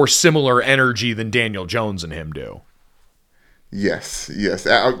 have more similar energy than Daniel Jones and him do. Yes.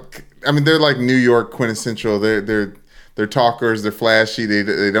 I mean, they're like New York quintessential. They're talkers. They're flashy.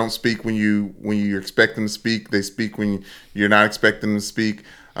 They don't speak when you expect them to speak. They speak when you're not expecting them to speak.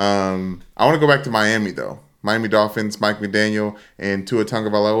 I want to go back to Miami, though. Miami Dolphins, Mike McDaniel, and Tua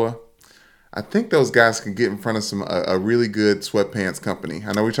Tagovailoa. I think those guys can get in front of a really good sweatpants company.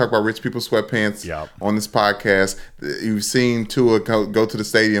 I know we talk about rich people sweatpants on this podcast. You've seen Tua go to the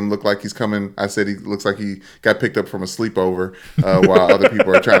stadium, look like he's coming. I said he looks like he got picked up from a sleepover while other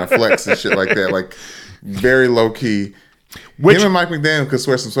people are trying to flex and shit like that. Like very low key. Him and Mike McDaniel could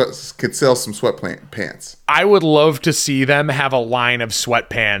sell some sweatpants. I would love to see them have a line of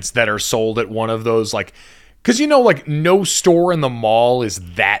sweatpants that are sold at one of those because no store in the mall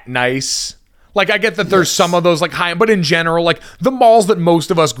is that nice. Like, I get that there's some of those high, but in general, the malls that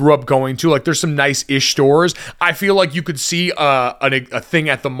most of us grew up going to, there's some nice-ish stores. I feel like you could see a thing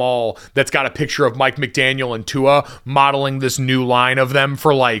at the mall that's got a picture of Mike McDaniel and Tua modeling this new line of them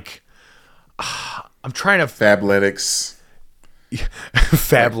for I'm trying to Fabletics.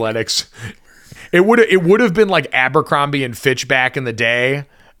 Fabletics. It would have been like Abercrombie and Fitch back in the day.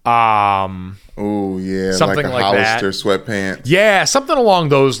 Oh yeah, something like a like Hollister that. sweatpants. Yeah, something along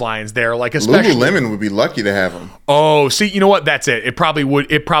those lines there. Like especially Lululemon would be lucky to have them. Oh, see, you know what? That's it. It probably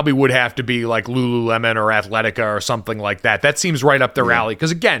would have to be like Lululemon or Athletica or something like that. That seems right up their alley.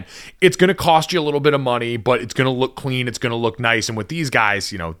 Because again, it's going to cost you a little bit of money, but it's going to look clean. It's going to look nice. And with these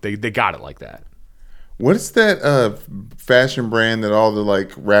guys, you know, they got it like that. What's that fashion brand that all the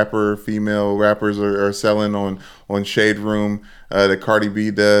like female rappers are selling on Shade Room that Cardi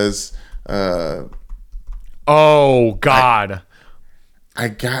B does? Oh God. I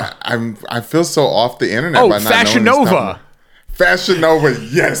feel so off the internet. Oh, by not Fashion knowing this Nova. Fashion Nova.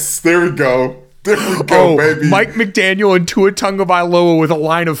 Yes, there we go. There we go, baby. Mike McDaniel and Tua Tagovailoa with a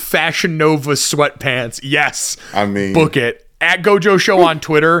line of Fashion Nova sweatpants. Yes. I mean, book it. At Gojo Show on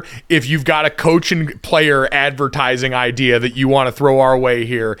Twitter, if you've got a coach and player advertising idea that you want to throw our way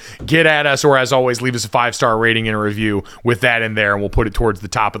here, get at us, or as always, leave us a 5-star rating and a review with that in there, and we'll put it towards the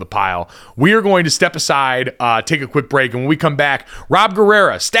top of the pile. We are going to step aside, take a quick break, and when we come back, Rob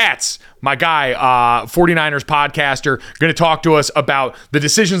Guerrera, Stats, my guy, 49ers podcaster, going to talk to us about the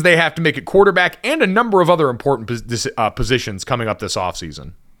decisions they have to make at quarterback and a number of other important positions coming up this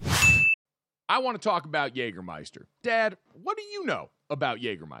offseason. I want to talk about Jägermeister. Dad, what do you know about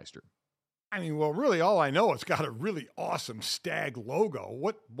Jägermeister? I mean, well, really, all I know, it's got a really awesome stag logo.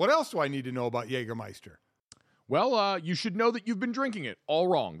 What else do I need to know about Jägermeister? Well, you should know that you've been drinking it all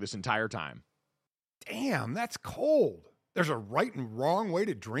wrong this entire time. Damn, that's cold. There's a right and wrong way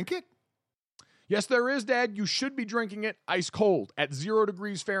to drink it? Yes, there is, Dad. You should be drinking it ice cold at 0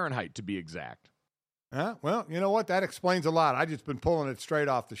 degrees Fahrenheit, to be exact. Well, you know what? That explains a lot. I just been pulling it straight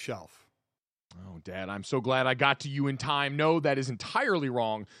off the shelf. Oh, Dad, I'm so glad I got to you in time. No, that is entirely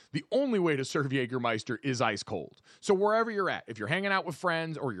wrong. The only way to serve Jägermeister is ice cold. So wherever you're at, if you're hanging out with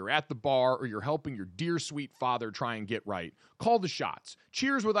friends or you're at the bar or you're helping your dear sweet father try and get right, call the shots.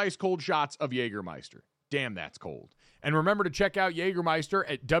 Cheers with ice cold shots of Jägermeister. Damn, that's cold. And remember to check out Jägermeister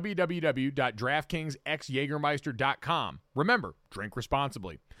at www.draftkingsxjagermeister.com. Remember, drink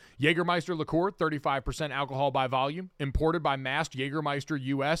responsibly. Jägermeister liqueur, 35% alcohol by volume, imported by Mast Jägermeister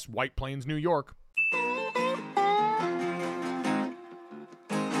US, White Plains, New York.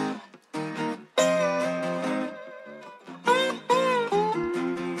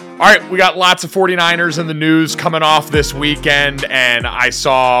 All right, we got lots of 49ers in the news coming off this weekend, and I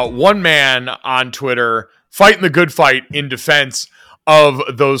saw one man on Twitter fighting the good fight in defense of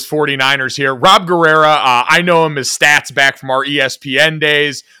those 49ers here. Rob Guerrera, I know him as Stats back from our ESPN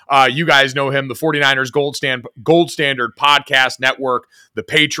days. You guys know him, the 49ers Gold Standard Podcast Network, the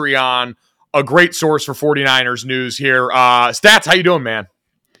Patreon, a great source for 49ers news here. Stats, how you doing, man?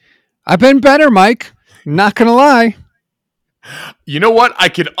 I've been better, Mike. Not going to lie. You know what? I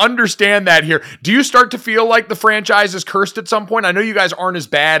can understand that here. Do you start to feel like the franchise is cursed at some point? I know you guys aren't as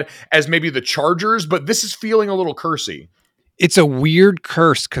bad as maybe the Chargers, but this is feeling a little cursy. It's a weird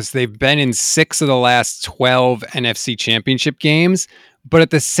curse because they've been in 6 of the last 12 NFC championship games. But at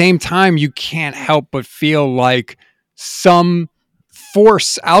the same time, you can't help but feel like some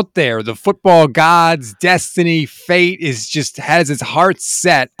force out there, the football gods, destiny, fate, is just has its heart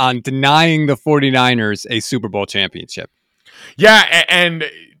set on denying the 49ers a Super Bowl championship. Yeah, and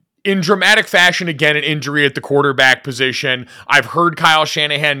in dramatic fashion, again, an injury at the quarterback position. I've heard Kyle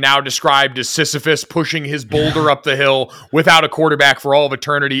Shanahan now described as Sisyphus pushing his boulder up the hill without a quarterback for all of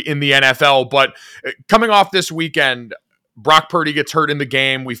eternity in the NFL. But coming off this weekend, Brock Purdy gets hurt in the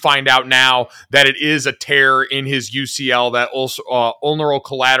game. We find out now that it is a tear in his UCL, that ulnar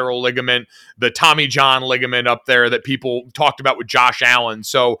collateral ligament, the Tommy John ligament up there that people talked about with Josh Allen.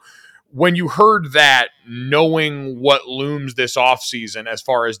 So when you heard that, knowing what looms this offseason as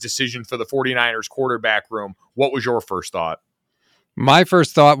far as decision for the 49ers quarterback room, what was your first thought? My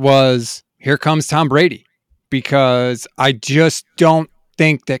first thought was, here comes Tom Brady, because I just don't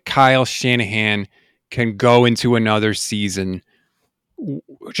think that Kyle Shanahan can go into another season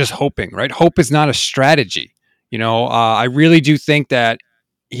just hoping, right? Hope is not a strategy. I really do think that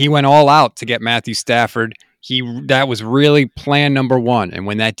he went all out to get Matthew Stafford. That was really plan number one. And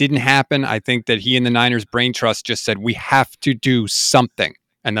when that didn't happen, I think that he and the Niners brain trust just said, we have to do something.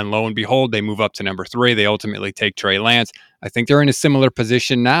 And then lo and behold, they move up to number 3. They ultimately take Trey Lance. I think they're in a similar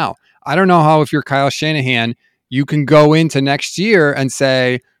position now. I don't know how, if you're Kyle Shanahan, you can go into next year and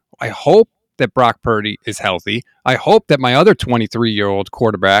say, I hope that Brock Purdy is healthy. I hope that my other 23-year-old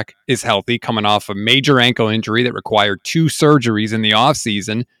quarterback is healthy, coming off a major ankle injury that required 2 surgeries in the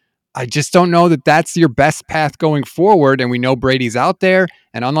offseason. I just don't know that that's your best path going forward. And we know Brady's out there.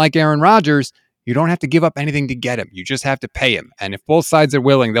 And unlike Aaron Rodgers, you don't have to give up anything to get him. You just have to pay him. And if both sides are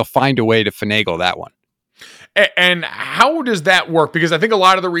willing, they'll find a way to finagle that one. And how does that work? Because I think a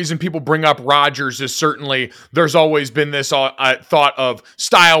lot of the reason people bring up Rodgers is certainly there's always been this thought of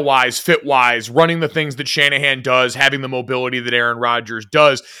style-wise, fit-wise, running the things that Shanahan does, having the mobility that Aaron Rodgers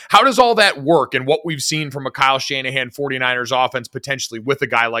does. How does all that work? And what we've seen from a Kyle Shanahan 49ers offense potentially with a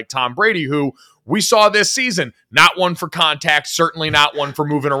guy like Tom Brady, who we saw this season, not one for contact, certainly not one for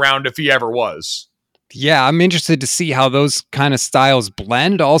moving around if he ever was. Yeah, I'm interested to see how those kind of styles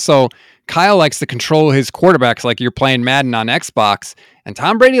blend. Also, Kyle likes to control his quarterbacks like you're playing Madden on Xbox, and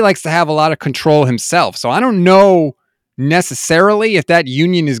Tom Brady likes to have a lot of control himself. So I don't know necessarily if that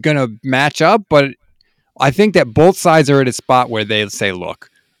union is going to match up, but I think that both sides are at a spot where they say, look,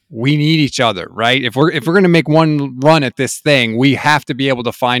 we need each other, right? If we're going to make one run at this thing, we have to be able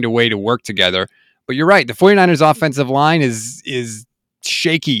to find a way to work together. But you're right, the 49ers offensive line is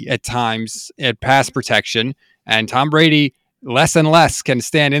shaky at times at pass protection, and Tom Brady less and less can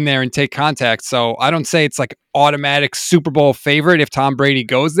stand in there and take contact. So I don't say it's like automatic Super Bowl favorite if Tom Brady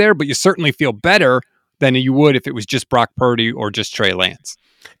goes there, but you certainly feel better than you would if it was just Brock Purdy or just Trey Lance.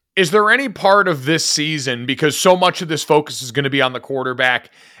 Is there any part of this season, because so much of this focus is going to be on the quarterback,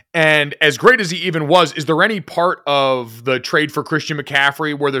 and as great as he even was, is there any part of the trade for Christian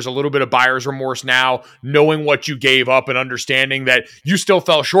McCaffrey where there's a little bit of buyer's remorse now, knowing what you gave up and understanding that you still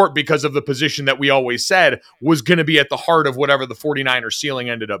fell short because of the position that we always said was going to be at the heart of whatever the 49ers ceiling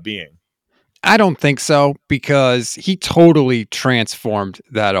ended up being? I don't think so, because he totally transformed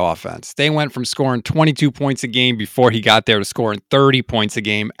that offense. They went from scoring 22 points a game before he got there to scoring 30 points a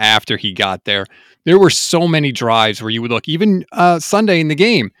game after he got there. There were so many drives where you would look, even Sunday in the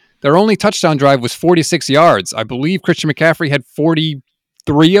game, their only touchdown drive was 46 yards. I believe Christian McCaffrey had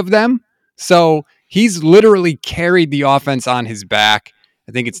 43 of them. So he's literally carried the offense on his back.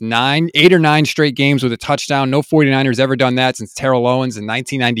 I think it's 8 or 9 straight games with a touchdown. No 49ers ever done that since Terrell Owens in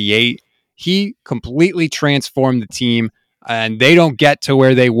 1998. He completely transformed the team, and they don't get to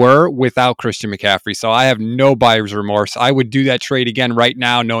where they were without Christian McCaffrey. So I have no buyer's remorse. I would do that trade again right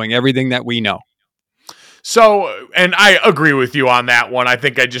now, knowing everything that we know. So, and I agree with you on that one. I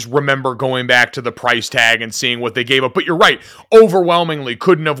think I just remember going back to the price tag and seeing what they gave up. But you're right, overwhelmingly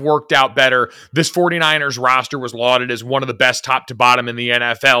couldn't have worked out better. This 49ers roster was lauded as one of the best top to bottom in the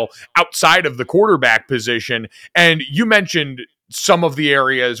NFL outside of the quarterback position. And you mentioned some of the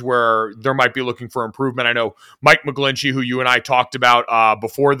areas where there might be looking for improvement. I know Mike McGlinchey, who you and I talked about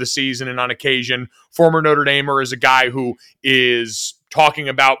before the season and on occasion, former Notre Damer, is a guy who is talking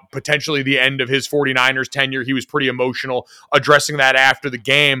about potentially the end of his 49ers tenure. He was pretty emotional addressing that after the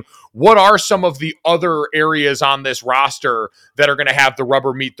game. What are some of the other areas on this roster that are going to have the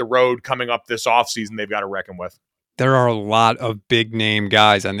rubber meet the road coming up this offseason they've got to reckon with? There are a lot of big name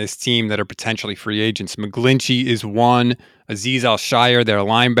guys on this team that are potentially free agents. McGlinchey is one. Azeez Al-Shire, their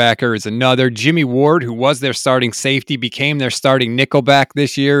linebacker, is another. Jimmy Ward, who was their starting safety, became their starting nickelback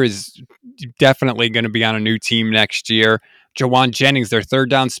this year, is definitely going to be on a new team next year. Jawan Jennings, their third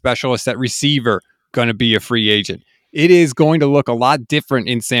down specialist at receiver, going to be a free agent. It is going to look a lot different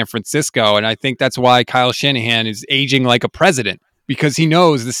in San Francisco, and I think that's why Kyle Shanahan is aging like a president, because he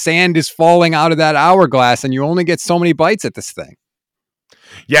knows the sand is falling out of that hourglass, and you only get so many bites at this thing.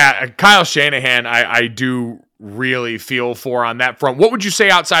 Yeah, Kyle Shanahan, I do really feel for on that front. What would you say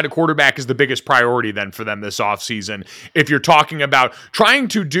outside of quarterback is the biggest priority then for them this offseason? If you're talking about trying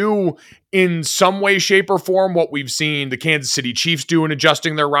to do in some way, shape, or form what we've seen the Kansas City Chiefs do in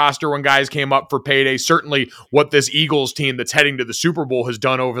adjusting their roster when guys came up for payday, certainly what this Eagles team that's heading to the Super Bowl has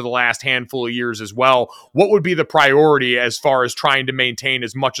done over the last handful of years as well, what would be the priority as far as trying to maintain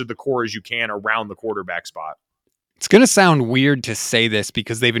as much of the core as you can around the quarterback spot? It's going to sound weird to say this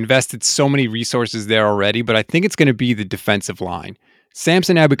because they've invested so many resources there already, but I think it's going to be the defensive line.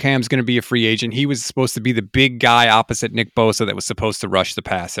 Samson Ebukam is going to be a free agent. He was supposed to be the big guy opposite Nick Bosa that was supposed to rush the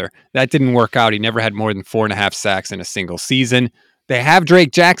passer. That didn't work out. He never had more than 4.5 sacks in a single season. They have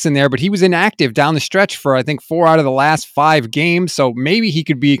Drake Jackson there, but he was inactive down the stretch for, I think, 4 out of the last 5 games, so maybe he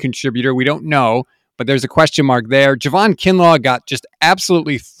could be a contributor. We don't know, but there's a question mark there. Javon Kinlaw got just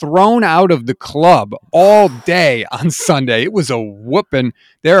absolutely thrown out of the club all day on Sunday. It was a whooping.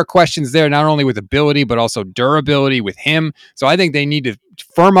 There are questions there, not only with ability, but also durability with him. So I think they need to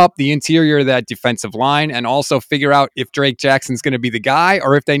firm up the interior of that defensive line and also figure out if Drake Jackson's going to be the guy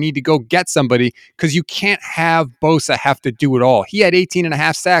or if they need to go get somebody, because you can't have Bosa have to do it all. He had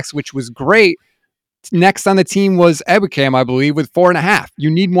 18.5 sacks, which was great. Next on the team was Ebukam, I believe, with 4.5. You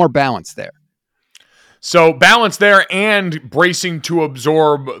need more balance there. So balance there and bracing to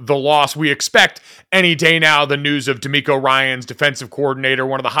absorb the loss. We expect any day now the news of D'Amico Ryan's defensive coordinator,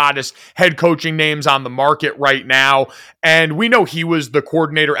 one of the hottest head coaching names on the market right now. And we know he was the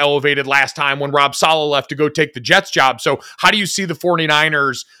coordinator elevated last time when Rob Saleh left to go take the Jets job. So how do you see the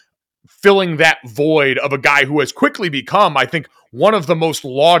 49ers filling that void of a guy who has quickly become, I think, one of the most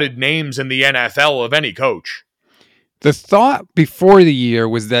lauded names in the NFL of any coach? The thought before the year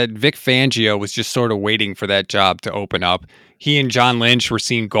was that Vic Fangio was just sort of waiting for that job to open up. He and John Lynch were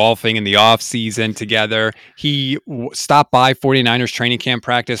seen golfing in the offseason together. He stopped by 49ers training camp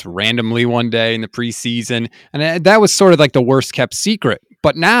practice randomly one day in the preseason. And that was sort of like the worst kept secret.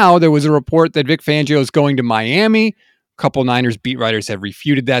 But now there was a report that Vic Fangio is going to Miami. A couple Niners beat writers have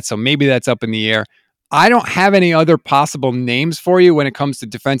refuted that, so maybe that's up in the air. I don't have any other possible names for you when it comes to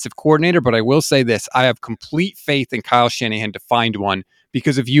defensive coordinator, but I will say this. I have complete faith in Kyle Shanahan to find one,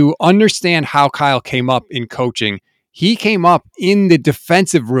 because if you understand how Kyle came up in coaching, he came up in the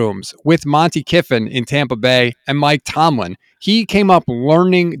defensive rooms with Monty Kiffin in Tampa Bay and Mike Tomlin. He came up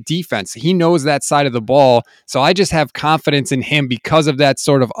learning defense. He knows that side of the ball. So I just have confidence in him because of that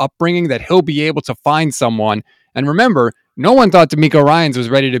sort of upbringing that he'll be able to find someone. And remember, no one thought D'Amico Ryans was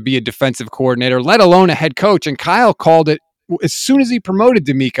ready to be a defensive coordinator, let alone a head coach. And Kyle called it as soon as he promoted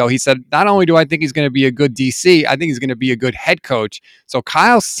D'Amico. He said, not only do I think he's going to be a good DC, I think he's going to be a good head coach. So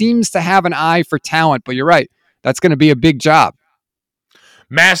Kyle seems to have an eye for talent, but you're right. That's going to be a big job.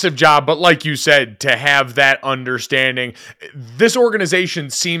 Massive job, but like you said, to have that understanding, this organization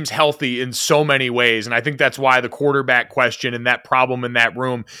seems healthy in so many ways, and I think that's why the quarterback question and that problem in that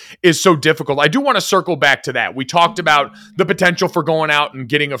room is so difficult. I do want to circle back to that. We talked about the potential for going out and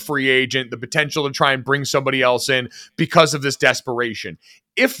getting a free agent, the potential to try and bring somebody else in because of this desperation.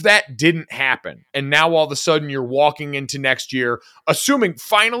 If that didn't happen, and now all of a sudden you're walking into next year, assuming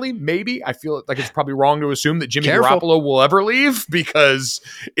finally, maybe, I feel like it's probably wrong to assume that Jimmy Garoppolo will ever leave, because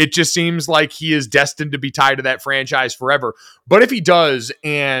it just seems like he is destined to be tied to that franchise forever. But if he does,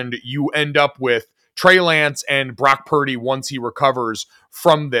 and you end up with Trey Lance and Brock Purdy once he recovers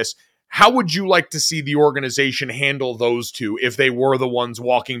from this, how would you like to see the organization handle those two if they were the ones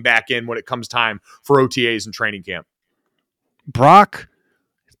walking back in when it comes time for OTAs and training camp? Brock,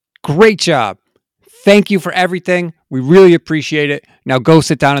 great job. Thank you for everything. We really appreciate it. Now go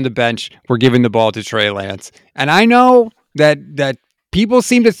sit down on the bench. We're giving the ball to Trey Lance. And I know that people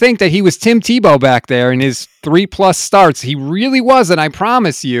seem to think that he was Tim Tebow back there in his 3+ starts. He really wasn't, I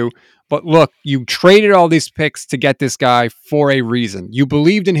promise you. But look, you traded all these picks to get this guy for a reason. You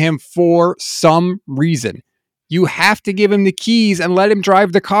believed in him for some reason. You have to give him the keys and let him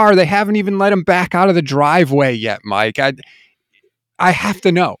drive the car. They haven't even let him back out of the driveway yet, Mike. I have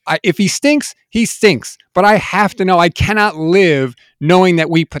to know. If he stinks, he stinks. But I have to know. I cannot live knowing that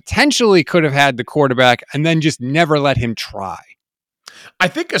we potentially could have had the quarterback and then just never let him try. I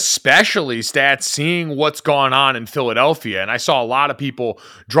think especially, Stats, seeing what's gone on in Philadelphia, and I saw a lot of people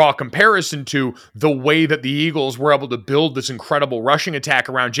draw a comparison to the way that the Eagles were able to build this incredible rushing attack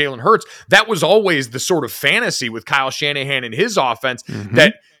around Jalen Hurts. That was always the sort of fantasy with Kyle Shanahan and his offense,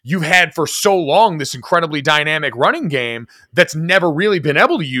 that you've had for so long this incredibly dynamic running game that's never really been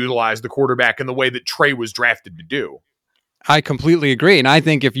able to utilize the quarterback in the way that Trey was drafted to do. I completely agree. And I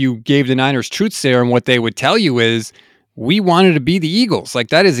think if you gave the Niners truth serum, what they would tell you is, we wanted to be the Eagles. Like,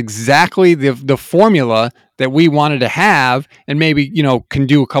 that is exactly the formula that we wanted to have, and maybe, can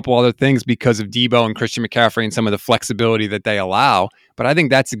do a couple other things because of Debo and Christian McCaffrey and some of the flexibility that they allow. But I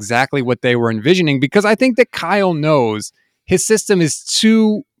think that's exactly what they were envisioning, because I think that Kyle knows his system is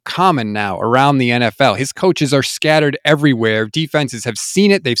too common now around the NFL. His coaches are scattered everywhere. Defenses have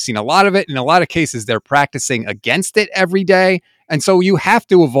seen it. They've seen a lot of it. In a lot of cases, they're practicing against it every day. And so you have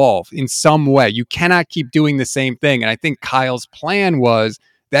to evolve in some way. You cannot keep doing the same thing. And I think Kyle's plan was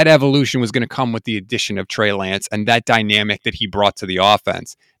that evolution was going to come with the addition of Trey Lance and that dynamic that he brought to the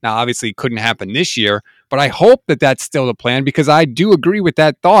offense. Now, obviously, it couldn't happen this year, but I hope that that's still the plan, because I do agree with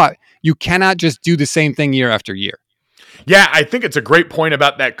that thought. You cannot just do the same thing year after year. Yeah, I think it's a great point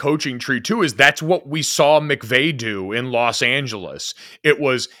about that coaching tree, too, is that's what we saw McVay do in Los Angeles. It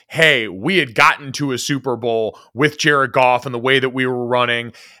was, hey, we had gotten to a Super Bowl with Jared Goff and the way that we were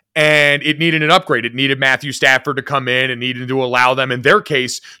running, and it needed an upgrade. It needed Matthew Stafford to come in and needed to allow them, in their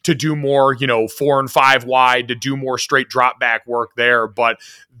case, to do more, 4 and 5 wide, to do more straight drop back work there. But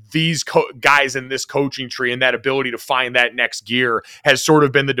these guys in this coaching tree and that ability to find that next gear has sort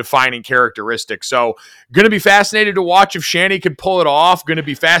of been the defining characteristic. So going to be fascinated to watch if Shanny can pull it off. Going to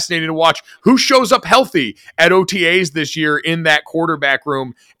be fascinated to watch who shows up healthy at OTAs this year in that quarterback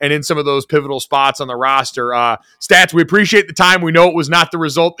room and in some of those pivotal spots on the roster. Stats, we appreciate the time. We know it was not the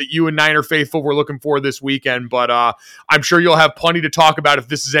result that you and Niner faithful were looking for this weekend, but I'm sure you'll have plenty to talk about if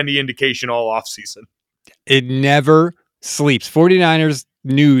this is any indication all offseason. It never sleeps. 49ers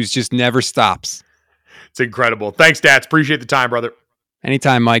news just never stops. It's incredible. Thanks, Stats. Appreciate the time, brother.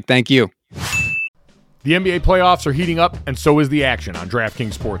 Anytime, Mike. Thank you. The NBA playoffs are heating up, and so is the action on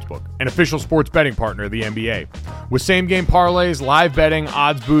DraftKings Sportsbook, an official sports betting partner of the NBA. With same-game parlays, live betting,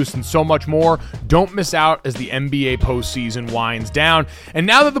 odds boosts, and so much more, don't miss out as the NBA postseason winds down. And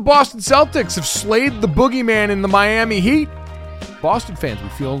now that the Boston Celtics have slayed the boogeyman in the Miami Heat, Boston fans, we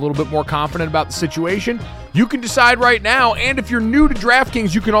feel a little bit more confident about the situation. You can decide right now, and if you're new to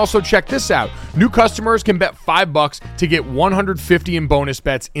DraftKings, you can also check this out. New customers can bet $5 to get $150 in bonus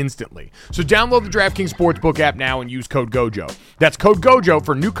bets instantly. So download the DraftKings Sportsbook app now and use code GOJO. That's code GOJO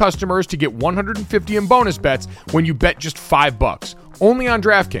for new customers to get $150 in bonus bets when you bet just $5. Only on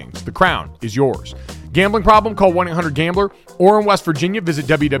DraftKings. The crown is yours. Gambling problem? Call 1-800-GAMBLER. Or in West Virginia, visit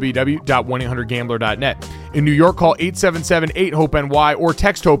www.1800gambler.net. In New York, call 877-8-HOPE-NY or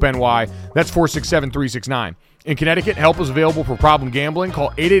text HOPE-NY. That's 467-369. In Connecticut, help is available for problem gambling.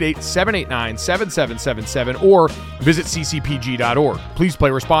 Call 888-789-7777 or visit ccpg.org. Please play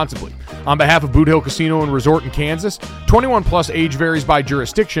responsibly. On behalf of Boot Hill Casino and Resort in Kansas, 21 plus, age varies by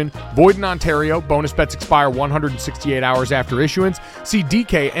jurisdiction. Void in Ontario. Bonus bets expire 168 hours after issuance. See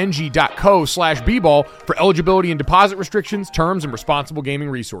dkng.co/bball for eligibility and deposit restrictions, terms, and responsible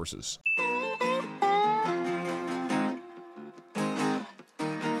gaming resources.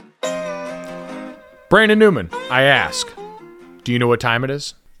 Brandon Newman, I ask, do you know what time it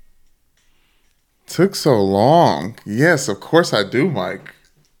is? Took so long. Yes, of course I do, Mike.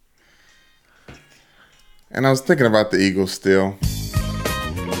 And I was thinking about the Eagles still.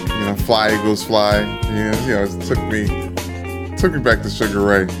 You know, fly, Eagles, fly. Yeah, it took me back to Sugar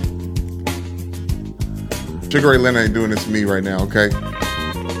Ray. Sugar Ray Leonard ain't doing this to me right now, okay?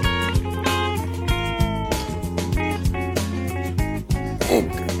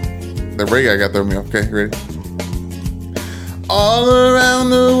 The Ray guy got there me. Okay, ready? All around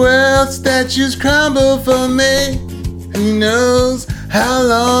the world, statues crumble for me. Who knows how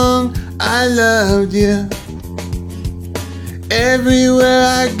long I loved you? Everywhere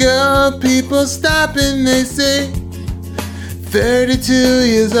I go, people stop and they say, 32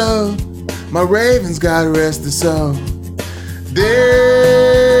 years old, my Ravens got rested soul.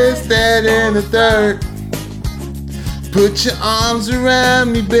 This, that, and the third. Put your arms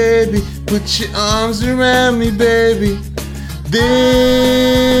around me, baby. Put your arms around me, baby.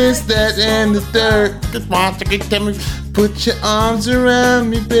 This, that, and the third. Put your arms around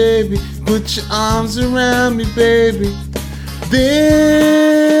me, baby. Put your arms around me, baby.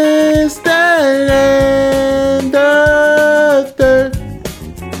 This, that, and the third.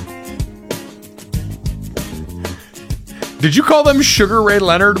 Did you call them Sugar Ray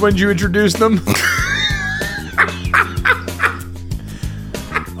Leonard when you introduced them?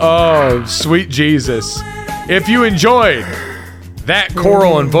 Oh, sweet Jesus. If you enjoyed that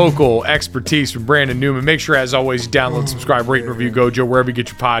choral and vocal expertise from Brandon Newman, make sure, as always, you download, subscribe, rate, and review Gojo wherever you get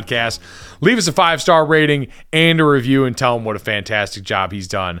your podcasts. Leave us a 5-star rating and a review and tell him what a fantastic job he's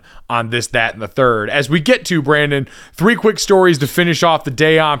done on This, That, and the Third. As we get to, Brandon, 3 quick stories to finish off the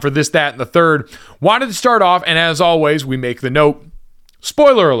day on for This, That, and the Third. Wanted to start off, and as always, we make the note,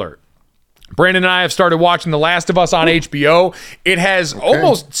 spoiler alert. Brandon and I have started watching The Last of Us on HBO. It has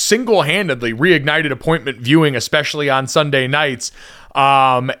almost single-handedly reignited appointment viewing, especially on Sunday nights.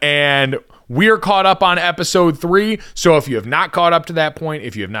 And we're caught up on episode 3. So if you have not caught up to that point,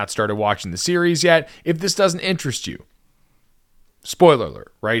 if you have not started watching the series yet, if this doesn't interest you, spoiler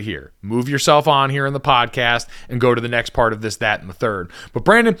alert, right here. Move yourself on here in the podcast and go to the next part of This, That, and the Third. But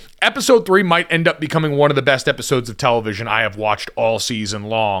Brandon, episode 3 might end up becoming one of the best episodes of television I have watched all season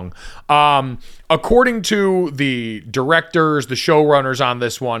long. According to the directors, the showrunners on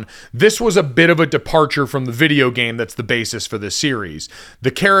this one, this was a bit of a departure from the video game that's the basis for this series.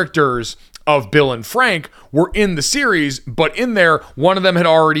 The characters of Bill and Frank were in the series, but in there, one of them had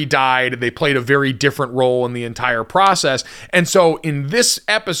already died. They played a very different role in the entire process. And so in this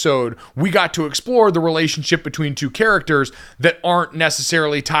episode, we got to explore the relationship between 2 characters that aren't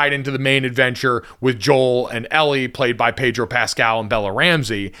necessarily tied into the main adventure with Joel and Ellie, played by Pedro Pascal and Bella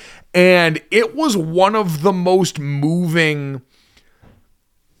Ramsey. And it was one of the most moving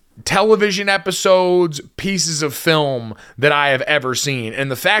television episodes, pieces of film that I have ever seen.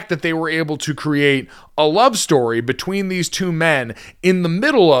 And the fact that they were able to create a love story between these two men in the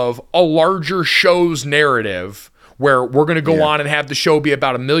middle of a larger show's narrative, where we're going to go on and have the show be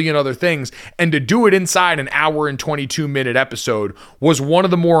about a million other things, and to do it inside an hour and 22-minute episode was one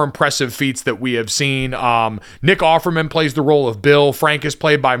of the more impressive feats that we have seen. Nick Offerman plays the role of Bill. Frank is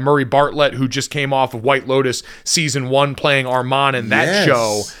played by Murray Bartlett, who just came off of White Lotus season 1, playing Armand in that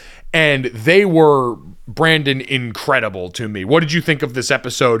show. And they were, Brandon, incredible to me. What did you think of this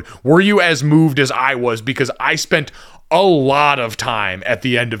episode? Were you as moved as I was? Because I spent a lot of time at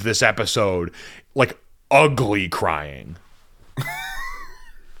the end of this episode, like, ugly crying.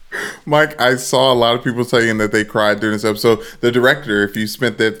 Mike, I saw a lot of people saying that they cried during this episode. The director, if you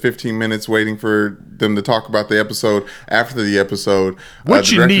spent that 15 minutes waiting for them to talk about the episode after the episode,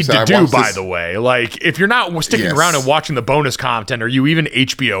 which you need to do, by the way. Like, if you're not sticking around and watching the bonus content, are you even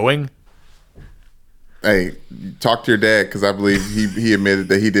HBOing? Hey, talk to your dad, because I believe he admitted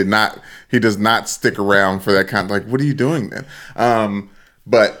that he does not stick around for that kind of, like, what are you doing then?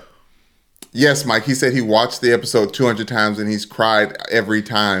 But yes, Mike, he said he watched the episode 200 times and he's cried every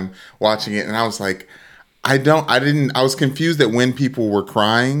time watching it. And I was like, I was confused at when people were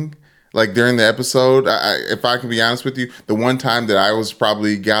crying, like during the episode. If I can be honest with you, the one time that I was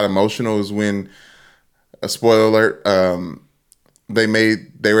probably got emotional was when, a spoiler alert,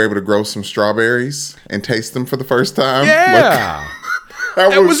 they were able to grow some strawberries and taste them for the first time. Yeah.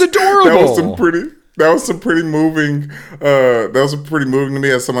 Like, that was adorable. That was pretty moving to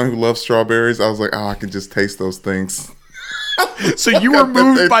me as someone who loves strawberries. I was like, oh, I can just taste those things. So you were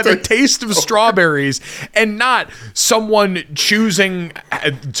moved by the taste of strawberries and not someone choosing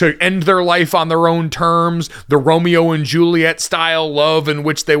to end their life on their own terms, the Romeo and Juliet style love in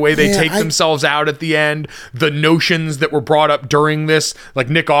which they take themselves out at the end, the notions that were brought up during this, like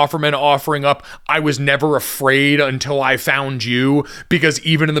Nick Offerman offering up, I was never afraid until I found you, because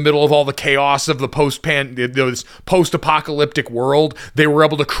even in the middle of all the chaos of the post-apocalyptic world, they were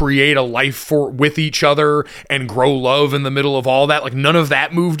able to create a life with each other and grow love in the middle of all that. Like, none of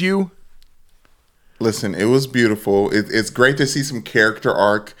that moved you? Listen, it was beautiful. It's great to see some character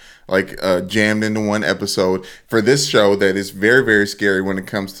arc jammed into one episode for this show that is very, very scary when it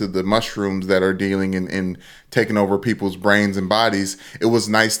comes to the mushrooms that are dealing in taking over people's brains and bodies. It was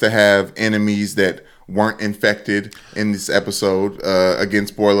nice to have enemies that weren't infected in this episode, again,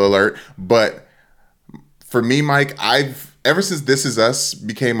 spoiler alert. But for me, Mike, ever since This Is Us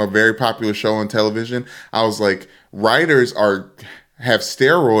became a very popular show on television, I was like, writers have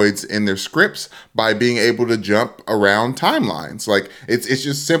steroids in their scripts by being able to jump around timelines. Like, it's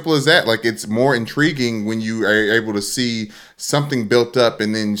just simple as that. Like, it's more intriguing when you are able to see something built up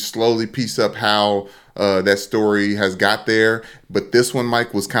and then slowly piece up how that story has got there. But this one,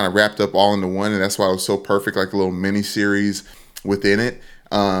 Mike, was kind of wrapped up all into one, and that's why it was so perfect, like a little mini series within it.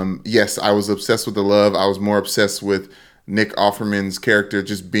 Yes, I was obsessed with the love. I was more obsessed with Nick Offerman's character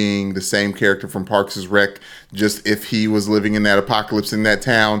just being the same character from Parks and Rec, just if he was living in that apocalypse in that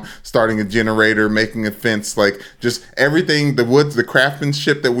town, starting a generator, making a fence, like just everything, the woods, the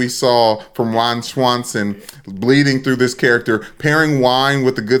craftsmanship that we saw from Ron Swanson bleeding through this character, pairing wine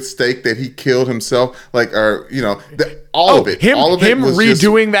with a good steak that he killed himself, all of it. Him was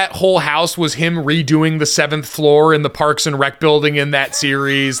redoing that whole house was him redoing the 7th floor in the Parks and Rec building in that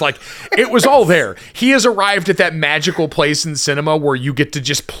series. Like, it was all there. He has arrived at that magical place in cinema where you get to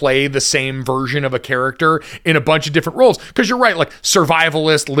just play the same version of a character in a bunch of different roles. Because you're right, like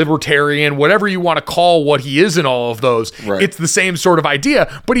survivalist, libertarian, whatever you want to call what he is in all of those. Right. It's the same sort of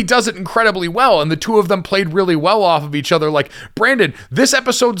idea, but he does it incredibly well. And the two of them played really well off of each other. Like, Brandon, this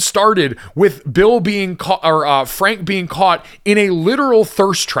episode started with Bill being caught, or Frank being caught in a literal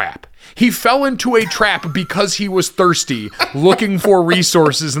thirst trap. He fell into a trap because he was thirsty, looking for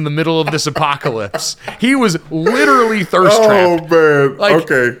resources in the middle of this apocalypse. He was literally thirst trapped. Oh, man.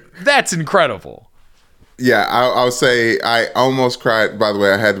 Like, okay. That's incredible. Yeah, I'll say I almost cried. By the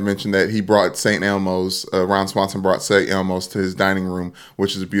way, I had to mention that he brought St. Elmo's, Ron Swanson brought St. Elmo's to his dining room,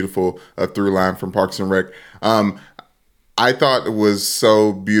 which is a beautiful through line from Parks and Rec. I thought it was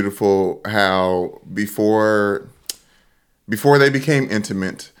so beautiful how before they became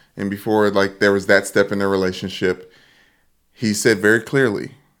intimate and before there was that step in their relationship, he said very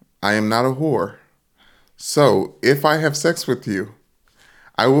clearly, I am not a whore. So if I have sex with you,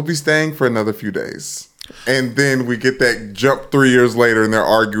 I will be staying for another few days. And then we get that jump 3 years later and they're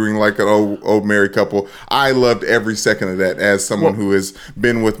arguing like an old married couple. I loved every second of that as someone who has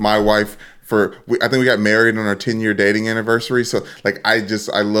been with my wife I think we got married on our 10-year dating anniversary. So like, I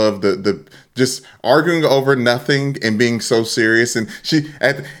love the just arguing over nothing and being so serious. And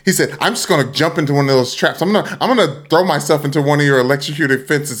he said, I'm just going to jump into one of those traps. I'm going to throw myself into one of your electrocuted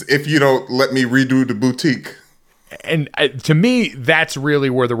fences if you don't let me redo the boutique. And to me, that's really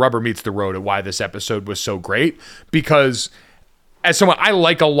where the rubber meets the road and why this episode was so great, because as someone, I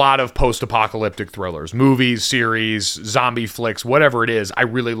like a lot of post-apocalyptic thrillers, movies, series, zombie flicks, whatever it is. I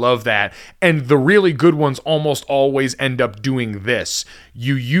really love that. And the really good ones almost always end up doing this.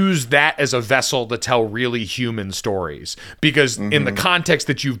 You use that as a vessel to tell really human stories. Because in the context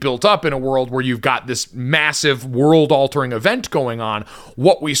that you've built up in a world where you've got this massive world-altering event going on,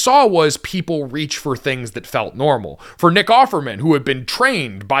 what we saw was people reach for things that felt normal. For Nick Offerman, who had been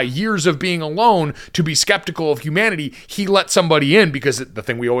trained by years of being alone to be skeptical of humanity, he let somebody in because the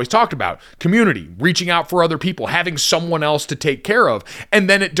thing we always talked about, community, reaching out for other people, having someone else to take care of. And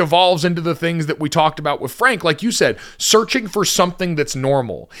then it devolves into the things that we talked about with Frank, like you said, searching for something that's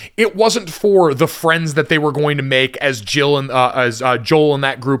normal. It wasn't for the friends that they were going to make as Joel and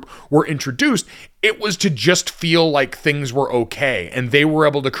that group were introduced. It was to just feel like things were okay, and they were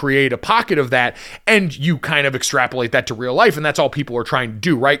able to create a pocket of that, and you kind of extrapolate that to real life, and that's all people are trying to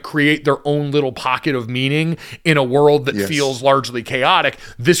do, right? Create their own little pocket of meaning in a world that feels largely chaotic.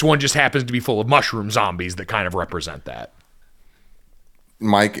 This one just happens to be full of mushroom zombies that kind of represent that.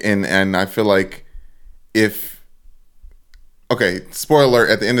 Mike, and I feel like spoiler alert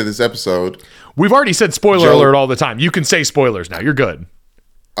at the end of this episode. We've already said spoiler alert all the time. You can say spoilers now. You're good.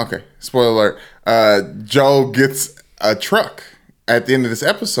 Okay, spoiler alert. Joe gets a truck at the end of this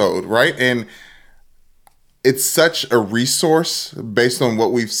episode, right? And it's such a resource based on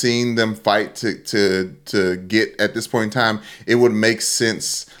what we've seen them fight to get at this point in time. It would make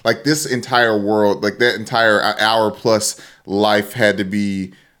sense. Like this entire world, like that entire hour plus life had to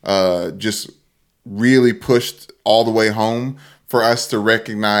be just really pushed all the way home for us to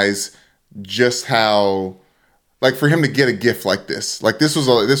recognize just how, like, for him to get a gift like this, like this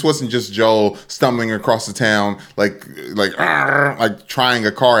wasn't just Joel stumbling across the town, like trying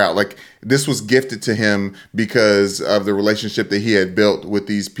a car out. Like this was gifted to him because of the relationship that he had built with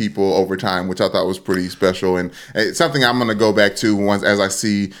these people over time, which I thought was pretty special. And it's something I'm going to go back to once as I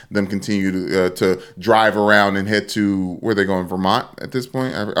see them continue to drive around and head to, where they're going, Vermont at this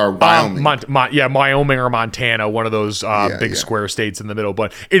point, or Wyoming. Wyoming or Montana, one of those big square states in the middle.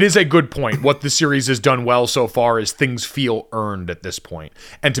 But it is a good point. What the series has done well so far is things feel earned at this point.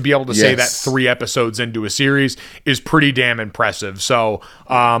 And to be able to say that 3 episodes into a series is pretty damn impressive. So,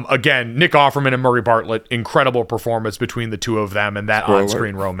 again, Nick Offerman and Murray Bartlett, incredible performance between the two of them and that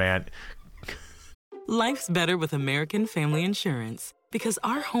on-screen romance. Life's better with American Family Insurance because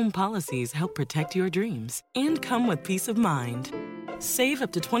our home policies help protect your dreams and come with peace of mind. Save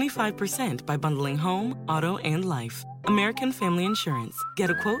up to 25% by bundling home, auto, and life. American Family Insurance. Get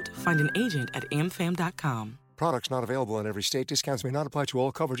a quote, find an agent at amfam.com. Products not available in every state. Discounts may not apply to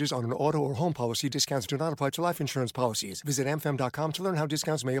all coverages on an auto or home policy. Discounts do not apply to life insurance policies. Visit amfam.com to learn how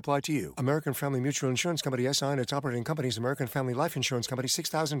discounts may apply to you. American Family Mutual Insurance Company, SI, and its operating companies, American Family Life Insurance Company,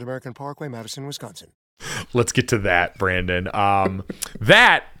 6000 American Parkway, Madison, Wisconsin. Let's get to that, Brandon.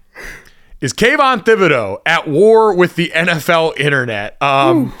 That is Kayvon Thibodeau at war with the NFL internet.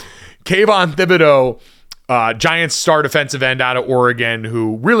 Kayvon Thibodeau, Giants star defensive end out of Oregon,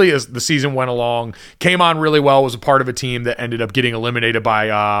 who really, as the season went along, came on really well, was a part of a team that ended up getting eliminated by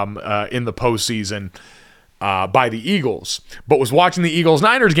in the postseason by the Eagles, but was watching the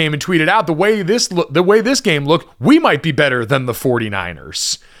Eagles-Niners game and tweeted out, the way this game looked, we might be better than the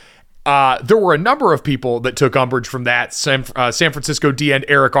 49ers. There were a number of people that took umbrage from that. San Francisco D end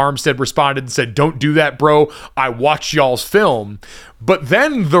Eric Armstead responded and said, "Don't do that, bro. I watched y'all's film." But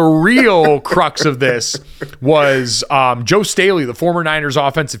then the real crux of this was Joe Staley, the former Niners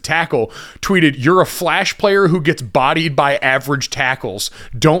offensive tackle, tweeted, "You're a flash player who gets bodied by average tackles.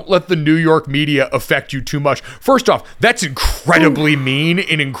 Don't let the New York media affect you too much." First off, that's incredibly mean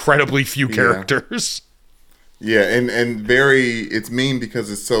in incredibly few characters. Yeah, and it's mean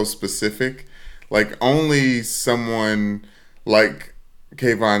because it's so specific. Like, only someone like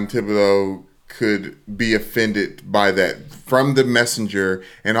Kayvon Thibodeau could be offended by that from the messenger,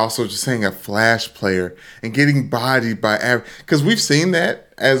 and also just saying a flash player and getting bodied by because we've seen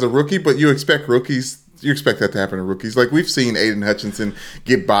that as a rookie, but you expect that to happen to rookies. Like, we've seen Aiden Hutchinson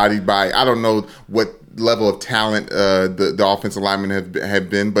get bodied by, I don't know what level of talent the offensive linemen have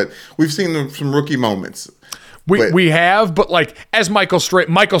been, but we've seen some rookie moments. We have, but like as Michael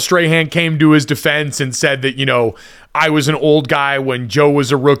Strahan came to his defense and said that, you know, I was an old guy when Joe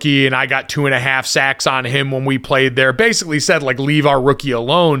was a rookie and I got 2.5 sacks on him when we played there. Basically said like leave our rookie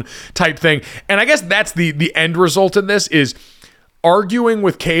alone type thing. And I guess that's the end result in this is arguing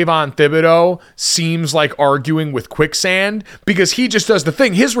with Kayvon Thibodeau seems like arguing with quicksand because he just does the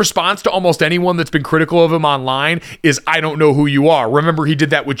thing. His response to almost anyone that's been critical of him online is, I don't know who you are. Remember, he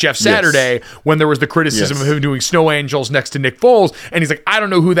did that with Jeff Saturday when there was the criticism of him doing snow angels next to Nick Foles. And he's like, I don't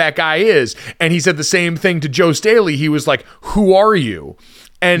know who that guy is. And he said the same thing to Joe Staley. He was like, who are you?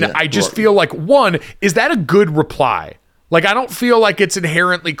 And I just feel like, one, is that a good reply? Like, I don't feel like it's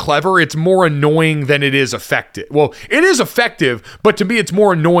inherently clever. It's more annoying than it is effective. Well, it is effective, but to me, it's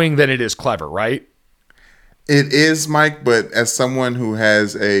more annoying than it is clever, right? It is, Mike, but as someone who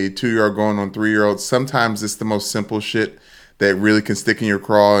has a 2-year-old going on 3-year-old, sometimes it's the most simple shit that really can stick in your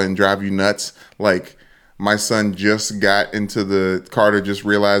craw and drive you nuts. Like, my son just got into the car to just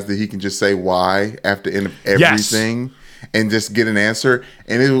realize that he can just say why after end of everything and just get an answer.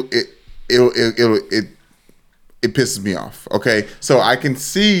 And it pisses me off. Okay. So I can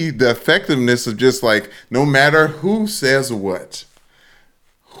see the effectiveness of just like, no matter who says what,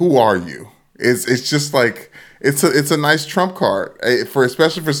 who are you? It's just like, it's a nice trump card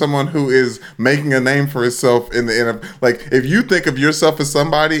especially for someone who is making a name for himself like, if you think of yourself as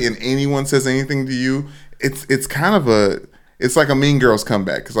somebody and anyone says anything to you, it's kind of it's like a Mean Girls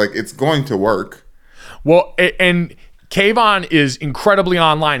comeback. It's like, it's going to work. Well, and Kayvon is incredibly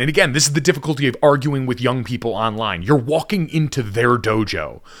online. And again, this is the difficulty of arguing with young people online. You're walking into their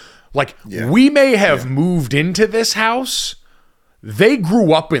dojo. Like, we may have moved into this house. They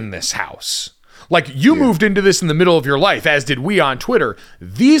grew up in this house. Like, you moved into this in the middle of your life, as did we on Twitter.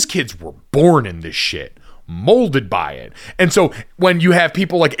 These kids were born in this shit. Molded by it. And so when you have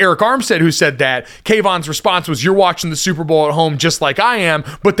people like Eric Armstead who said that, Kayvon's response was, you're watching the Super Bowl at home just like I am,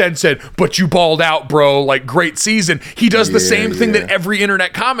 but then said, but you balled out, bro, like, great season. He does the same thing that every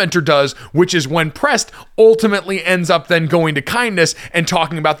internet commenter does, which is when pressed, ultimately ends up then going to kindness and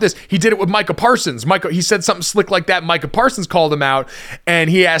talking about this. He did it with Micah Parsons. He said something slick like that. Micah Parsons called him out and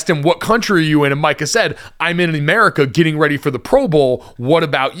he asked him, what country are you in? And Micah said, I'm in America getting ready for the Pro Bowl. What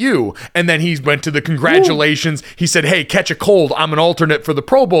about you? And then he went to the congratulations. He said, hey, catch a cold. I'm an alternate for the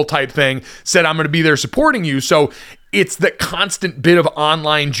Pro Bowl type thing. Said, I'm going to be there supporting you. So it's the constant bit of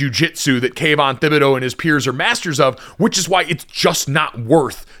online jujitsu that Kayvon Thibodeau and his peers are masters of, which is why it's just not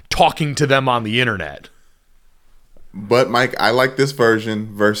worth talking to them on the internet. But, Mike, I like this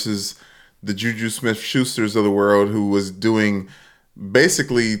version versus the Juju Smith-Schusters of the world who was doing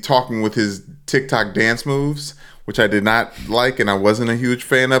basically talking with his TikTok dance moves, which I did not like and I wasn't a huge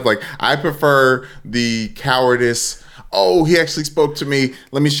fan of. Like, I prefer the cowardice, oh, he actually spoke to me,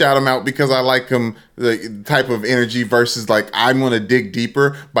 let me shout him out because I like him, the type of energy versus like, I'm going to dig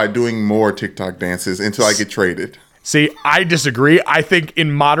deeper by doing more TikTok dances until I get traded. See, I disagree. I think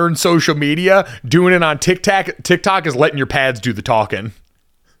in modern social media, doing it on TikTok is letting your pads do the talking.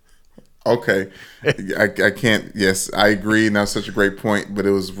 Okay. I can't. Yes, I agree. And that's such a great point, but it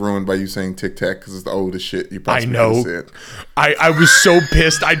was ruined by you saying Tic Tac because it's the oldest shit you possibly could have said. I was so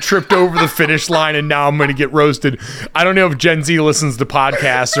pissed. I tripped over the finish line and now I'm going to get roasted. I don't know if Gen Z listens to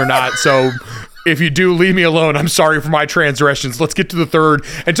podcasts or not. So if you do, leave me alone. I'm sorry for my transgressions. Let's get to the third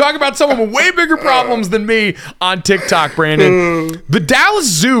and talk about someone with way bigger problems than me on TikTok, Brandon. The Dallas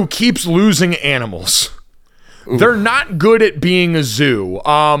Zoo keeps losing animals. They're not good at being a zoo.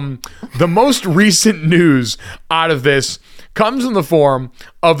 The most recent news out of this comes in the form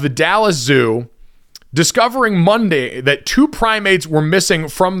of the Dallas Zoo discovering Monday that 2 primates were missing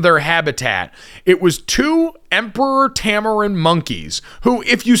from their habitat. It was 2 emperor tamarin monkeys who,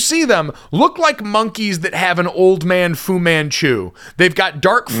 if you see them, look like monkeys that have an old man Fu Manchu. They've got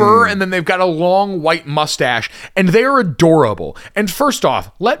dark fur and then they've got a long white mustache, and they're adorable. And first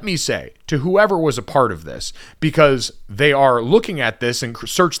off, let me say to whoever was a part of this, because they are looking at this and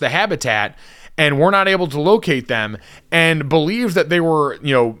search the habitat and we're not able to locate them and believe that they were,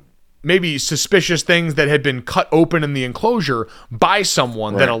 maybe suspicious things that had been cut open in the enclosure by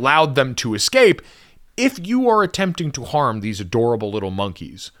someone that allowed them to escape. If you are attempting to harm these adorable little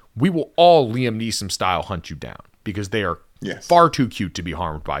monkeys, we will all Liam Neeson style hunt you down because they are far too cute to be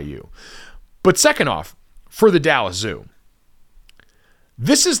harmed by you. But second off, for the Dallas Zoo,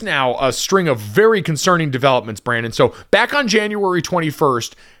 this is now a string of very concerning developments, Brandon. So back on January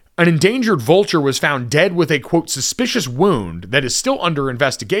 21st, an endangered vulture was found dead with a, quote, suspicious wound that is still under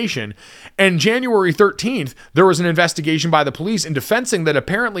investigation. And January 13th, there was an investigation by the police into fencing that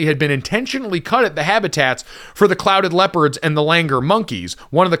apparently had been intentionally cut at the habitats for the clouded leopards and the langur monkeys.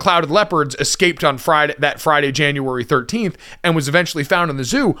 One of the clouded leopards escaped on Friday, January 13th, and was eventually found in the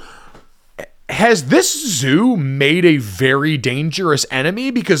zoo. Has this zoo made a very dangerous enemy?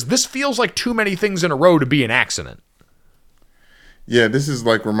 Because this feels like too many things in a row to be an accident. Yeah, this is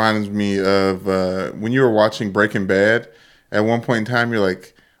like reminds me of when you were watching Breaking Bad. At one point in time, you're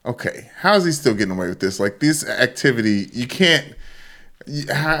like, okay, how is he still getting away with this? Like, this activity, you can't.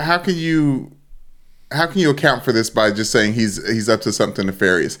 How can you account for this by just saying he's up to something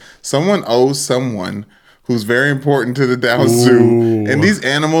nefarious? Someone owes someone who's very important to the Dallas Zoo, and these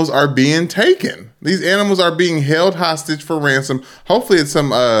animals are being taken. These animals are being held hostage for ransom. Hopefully it's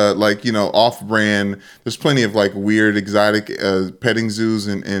some off-brand. There's plenty of like weird exotic petting zoos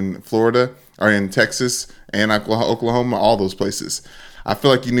in Florida or in Texas and Oklahoma, all those places. I feel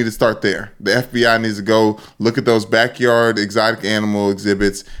like you need to start there. The FBI needs to go look at those backyard exotic animal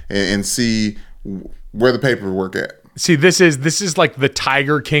exhibits and see where the paperwork at. See, this is like the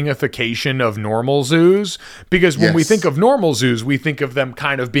Tiger Kingification of normal zoos, because when we think of normal zoos, we think of them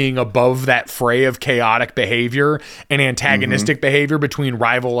kind of being above that fray of chaotic behavior and antagonistic behavior between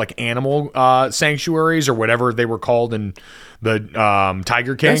rival like animal sanctuaries or whatever they were called in the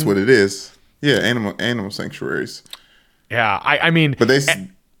Tiger King. That's what it is. Yeah, animal sanctuaries. Yeah, I mean, but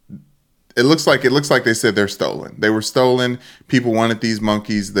it looks like they said they're stolen. They were stolen. People wanted these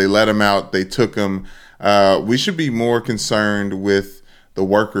monkeys. They let them out. They took them. We should be more concerned with the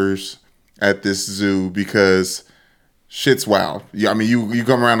workers at this zoo because shit's wild. I mean, you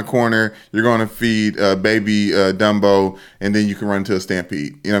come around the corner, you're going to feed baby Dumbo, and then you can run into a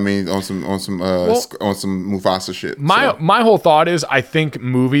stampede. You know what I mean? On some Mufasa shit. My whole thought is, I think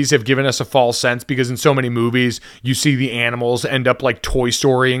movies have given us a false sense because in so many movies you see the animals end up like Toy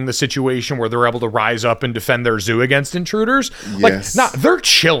Storying the situation where they're able to rise up and defend their zoo against intruders. Yes. Like, they're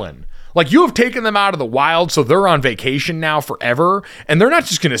chilling. Like, you have taken them out of the wild, so they're on vacation now forever, and they're not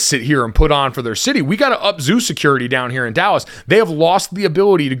just going to sit here and put on for their city. We got to up zoo security down here in Dallas. They have lost the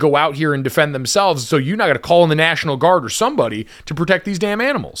ability to go out here and defend themselves, so you're not going to call in the National Guard or somebody to protect these damn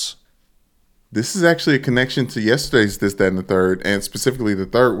animals. This is actually a connection to yesterday's This, That, and the Third, and specifically the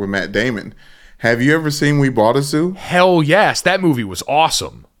third with Matt Damon. Have you ever seen We Bought a Zoo? Hell yes. That movie was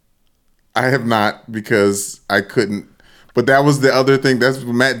awesome. I have not because I couldn't. But that was the other thing. That's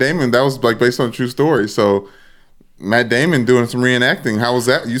Matt Damon. That was like based on a true story. So Matt Damon doing some reenacting. How was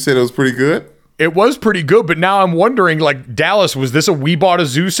that? You said it was pretty good? It was pretty good, but now I'm wondering, like, Dallas, was this a We Bought a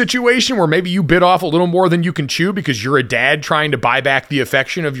Zoo situation where maybe you bit off a little more than you can chew because you're a dad trying to buy back the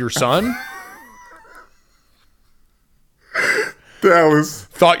affection of your son? Dallas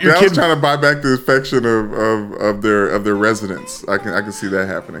trying to buy back the affection of their residents. I can see that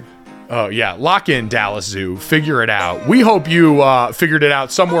happening. Oh, yeah. Lock in, Dallas Zoo. Figure it out. We hope you figured it out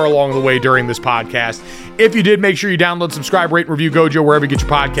somewhere along the way during this podcast. If you did, make sure you download, subscribe, rate, and review Gojo wherever you get your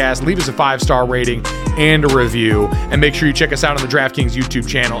podcast. Leave us a 5-star rating and a review. And make sure you check us out on the DraftKings YouTube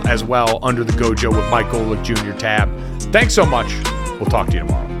channel as well under the Gojo with Mike Golick Jr. tab. Thanks so much. We'll talk to you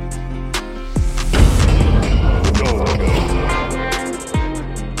tomorrow.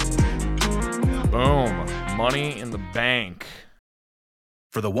 Boom. Money in the bank.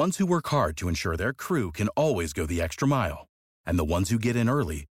 For the ones who work hard to ensure their crew can always go the extra mile, and the ones who get in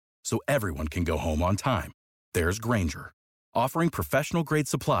early so everyone can go home on time, there's Grainger, offering professional-grade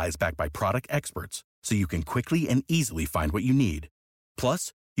supplies backed by product experts so you can quickly and easily find what you need.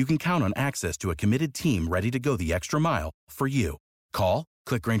 Plus, you can count on access to a committed team ready to go the extra mile for you. Call,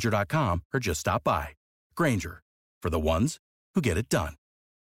 click Grainger.com, or just stop by. Grainger, for the ones who get it done.